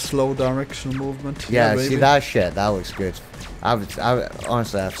than slow directional movement. Yeah, baby. see that shit, that looks good.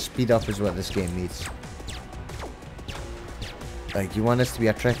 Honestly, speed up is what this game needs. Like, you want this to be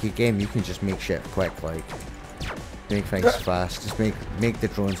a tricky game, you can just make shit quick, like, make things fast, just make the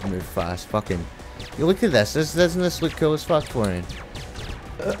drones move fast, fucking, you look at this, doesn't this look cool as fuck, Florian?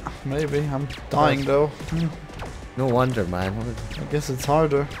 Maybe, I'm dying though. No wonder, man. I guess it's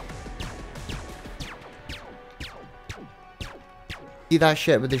harder. See that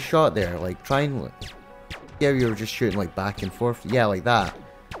shit with the shot there, like, try and look. Yeah, you were just shooting, like, back and forth, yeah, like that.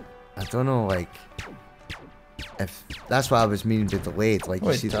 I don't know, like, if that's what I was meaning with delayed, like,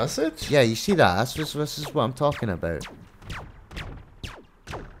 Wait, you see does that? it? Yeah, you see that, this is what I'm talking about.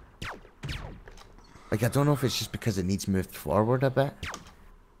 Like, I don't know if it's just because it needs moved forward a bit.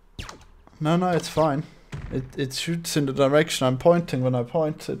 No, it's fine. It shoots in the direction I'm pointing when I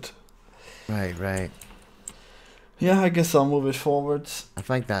point it. Right. Yeah, I guess I'll move it forwards. I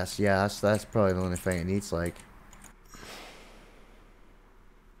think that's probably the only thing it needs, like.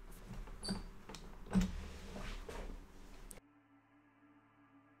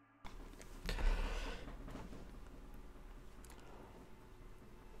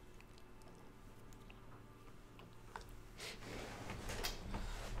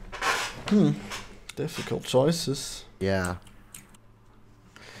 Difficult choices. Yeah.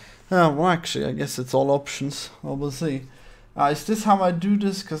 Well, actually, I guess it's all options. Well, we'll see. Is this how I do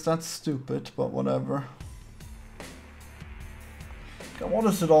this? Because that's stupid, but whatever. God, what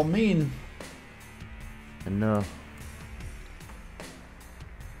does it all mean? I know.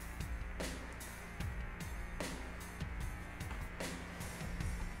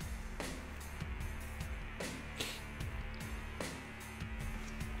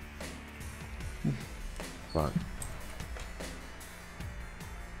 Fuck.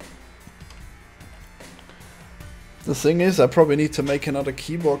 The thing is, I probably need to make another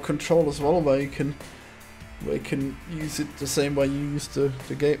keyboard control as well, where you can use it the same way you use the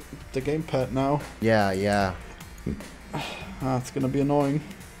gamepad now. Yeah. It's gonna be annoying.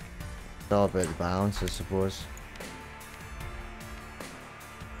 It's all about the balance, I suppose.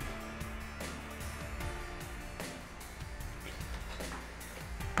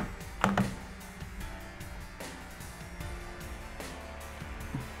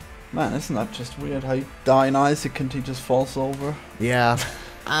 Man, isn't that just weird how you die in Isaac and he just falls over? Yeah.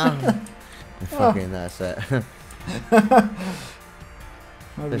 Fucking that's it. I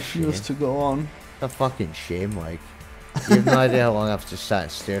refuse to go on. A fucking shame, like. You have no idea how long I've just sat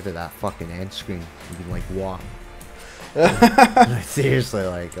and stared at that fucking end screen and been like, what? Like, seriously,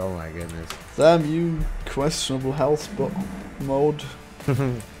 like, oh my goodness. Damn you, questionable health mode.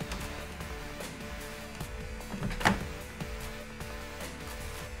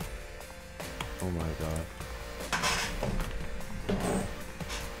 Oh my god.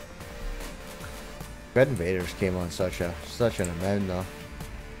 Squid Invaders came on such an amount though.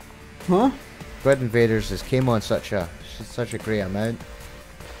 Huh? Squid Invaders came on such a great amount.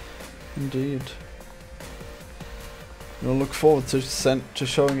 Indeed. We'll look forward to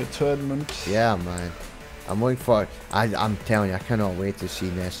showing it to Edmund. Yeah, man. I'm looking forward. I'm telling you, I cannot wait to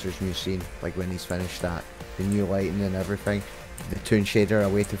see Nestor's new scene. Like when he's finished that, the new lighting and everything, the toon shader,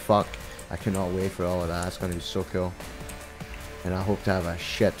 away to fuck. I cannot wait for all of that. It's going to be so cool. And I hope to have a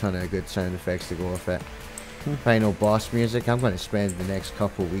shit ton of good sound effects to go with it. Final boss music, I'm going to spend the next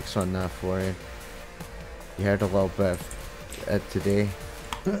couple of weeks on that for you. You heard a little bit of it today.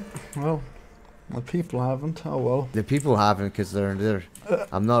 Well, the people haven't. Oh well. The people haven't because they're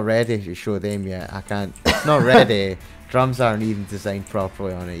I'm not ready to show them yet. I can't. It's not ready. Drums aren't even designed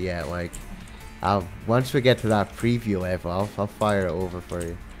properly on it yet. Like, once we get to that preview level, I'll fire it over for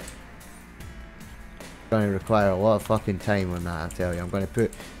you. Going to require a lot of fucking time on that, I tell you. I'm going to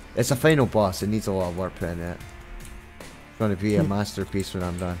put... It's a final boss, it needs a lot of work put in it. It's going to be a masterpiece when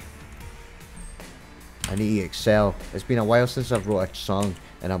I'm done. I need to excel. It's been a while since I've wrote a song,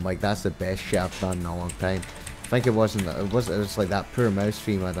 and I'm like, that's the best shit I've done in a long time. I think it wasn't. It was like that Poor Mouse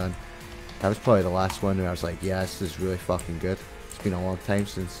theme I done. That was probably the last one where I was like, yeah, this is really fucking good. It's been a long time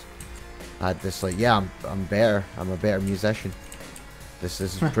since I had this. Like, yeah, I'm better. I'm a better musician. This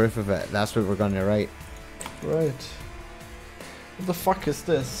is proof of it. That's what we're gonna write. Right. What the fuck is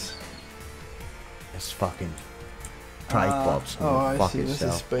this? It's fucking Triclops. Oh, I see. This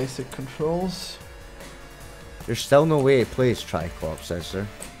is basic controls. There's still no way it plays Triclops, is there?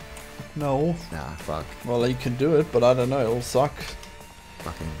 No. Nah, fuck. Well, you can do it, but I don't know. It'll suck.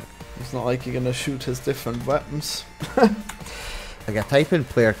 Fucking. It's not like you're gonna shoot his different weapons. Like I type in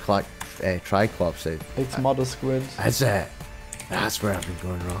player Triclops. It's Mother Squid. That's it. That's where I've been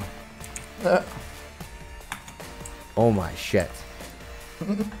going wrong. Yeah. Oh my shit.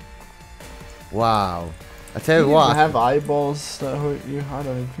 Wow. I tell you You what. even have eyeballs that hurt you. I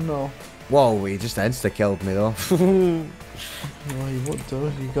don't even know. Whoa, he just insta-killed me though. Well, you would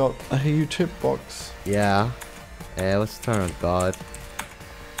do. You got a huge hitbox. Yeah. Let's turn on God.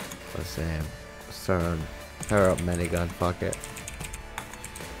 Let's turn on power up minigun. Fuck it.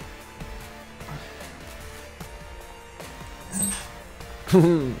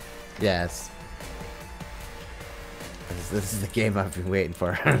 Yes. This is the game I've been waiting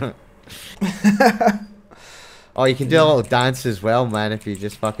for. Oh, you can do a little dance as well, man, if you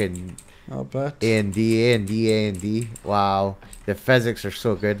just fucking I'll bet. A and D, A and D, A and D. Wow, the physics are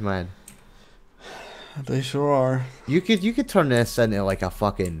so good, man. They sure are. You could turn this into like a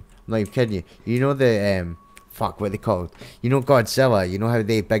fucking. I'm not even kidding you. You know the fuck what they called? You know Godzilla. You know how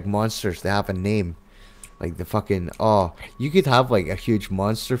they big monsters? They have a name. Like the fucking you could have like a huge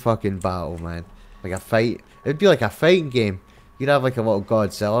monster fucking battle, man. Like a fight. It'd be like a fighting game. You'd have like a little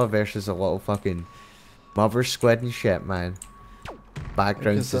Godzilla versus a little fucking Mother Squid and shit, man.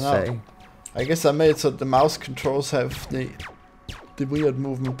 Background society. I guess I made it so the mouse controls have the weird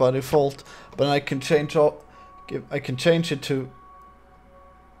movement by default, but I can change I can change it to.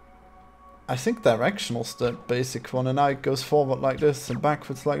 I think directional's the basic one, and now it goes forward like this and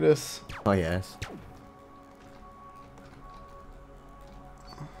backwards like this. Oh yes.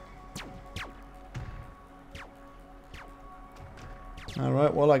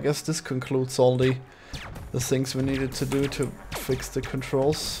 Alright, well I guess this concludes all the things we needed to do to fix the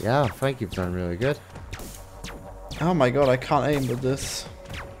controls. Yeah, I think you've done really good. Oh my god, I can't aim with this.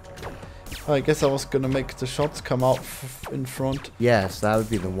 I guess I was gonna make the shots come out in front. Yes, that would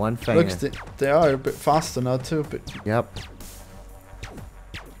be the one thing. Look, they are a bit faster now too. But yep.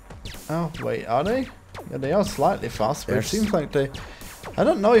 Oh wait, are they? Yeah, they are slightly fast, but it seems like they. I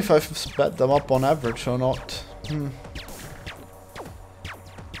don't know if I've sped them up on average or not.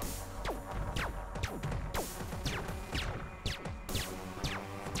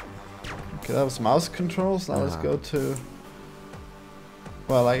 Okay, that was mouse controls. Now let's go to.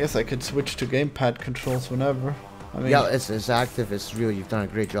 Well, I guess I could switch to gamepad controls whenever. I mean, yeah, it's active. It's real. You've done a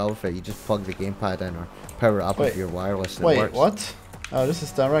great job with it. You just plug the gamepad in or power it up with your wireless. And wait, it works. what? Oh, this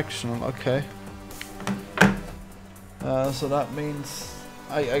is directional. Okay. So that means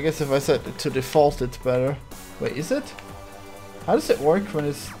I guess if I set it to default, it's better. Wait, is it? How does it work when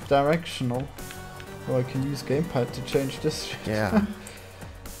it's directional? Oh, I can use gamepad to change this shit. Yeah.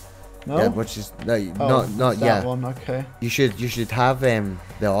 No? Yeah, which is not that yeah. one, okay. You should have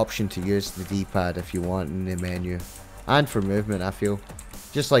the option to use the D-pad if you want in the menu, and for movement. I feel,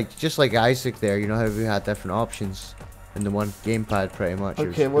 just like Isaac there. You know how we had different options in the one gamepad, pretty much.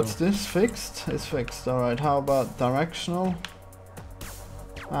 Okay, what's this? Fixed? It's fixed. All right. How about directional?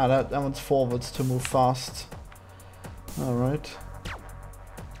 Ah, that one's forwards to move fast. All right.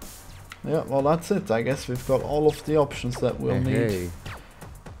 Yeah. Well, that's it. I guess we've got all of the options that we'll need.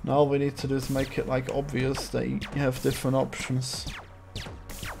 Now all we need to do is make it like obvious that you have different options.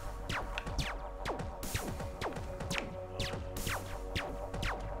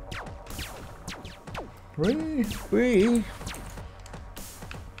 Whee!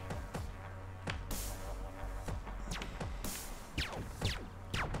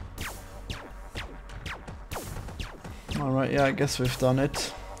 Alright, yeah, I guess we've done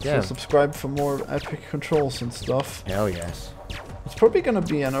it. Yeah. So subscribe for more epic controls and stuff. Hell yes. It's probably gonna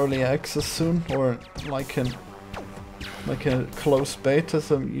be an early access soon, or like a closed beta,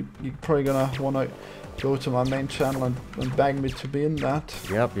 so you're probably gonna wanna go to my main channel and beg me to be in that.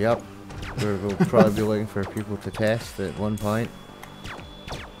 Yep. We'll probably be looking for people to test at one point.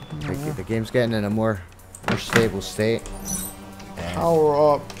 The game's getting in a more stable state.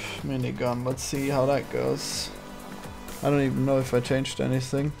 Power up minigun, let's see how that goes. I don't even know if I changed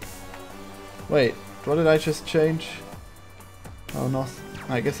anything. Wait, what did I just change? Oh, no.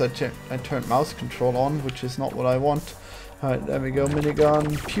 I guess I turned mouse control on, which is not what I want. Alright, there we go,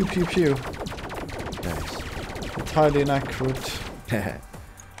 minigun. Pew pew pew. Nice. It's highly inaccurate.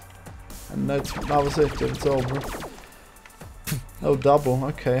 And that was it, it's over. Oh, double.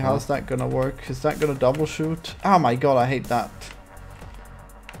 Okay, how's that gonna work? Is that gonna double shoot? Oh my god, I hate that.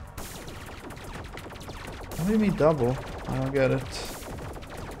 What do you mean double? I don't get it.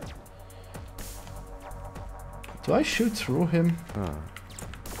 Do I shoot through him?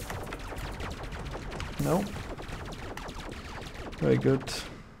 No. Very good.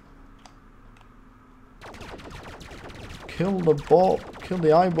 Kill the ball. Kill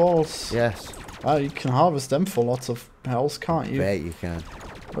the eyeballs. Yes. Ah, you can harvest them for lots of health, can't you? Bet you can.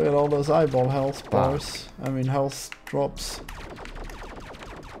 Look at all those eyeball health Wow. bars. I mean health drops.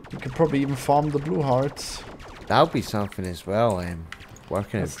 You could probably even farm the blue hearts. That would be something as well.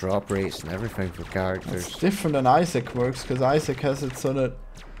 Working at drop rates and everything for characters. It's different than Isaac works, because Isaac has it so that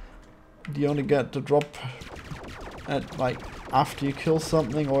you only get the drop at like after you kill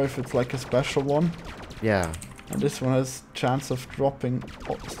something, or if it's like a special one. Yeah. And this one has chance of dropping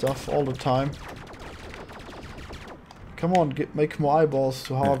stuff all the time. Come on, make more eyeballs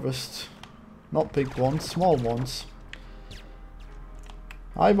to harvest. Not big ones, small ones.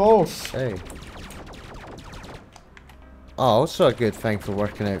 Eyeballs! Hey. Oh, also a good thing for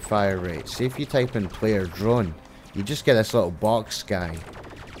working out fire rates. See if you type in player drone, you just get this little box guy.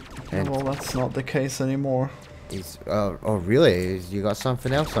 And well, that's not the case anymore. he's oh really? You got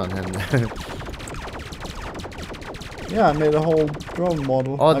something else on him now? Yeah, I made a whole drone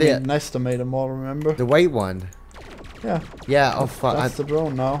model. Oh, I mean, Nesta made a model, remember? The white one. Yeah. Yeah. Oh fuck! That's the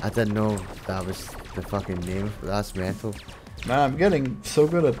drone now. I didn't know that was the fucking name. That's mental. Man, I'm getting so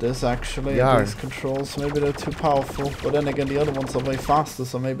good at this actually. You are. These controls, maybe they're too powerful, but then again, the other ones are way faster,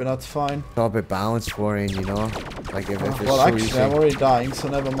 so maybe that's fine. It's all about balance, Florian. You know, like if it's Well, so actually, easy. I'm already dying, so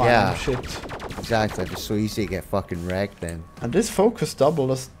never mind. Yeah. Oh, shit. Exactly. If it's so easy to get fucking wrecked, then. And this focus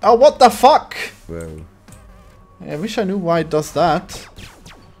double is. Oh, what the fuck! Whoa. I wish I knew why it does that.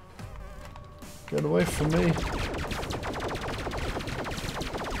 Get away from me.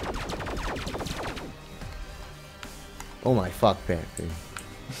 Oh my fuck, Pepe.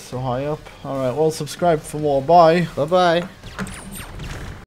 So high up. Alright, well, subscribe for more. Bye. Bye bye.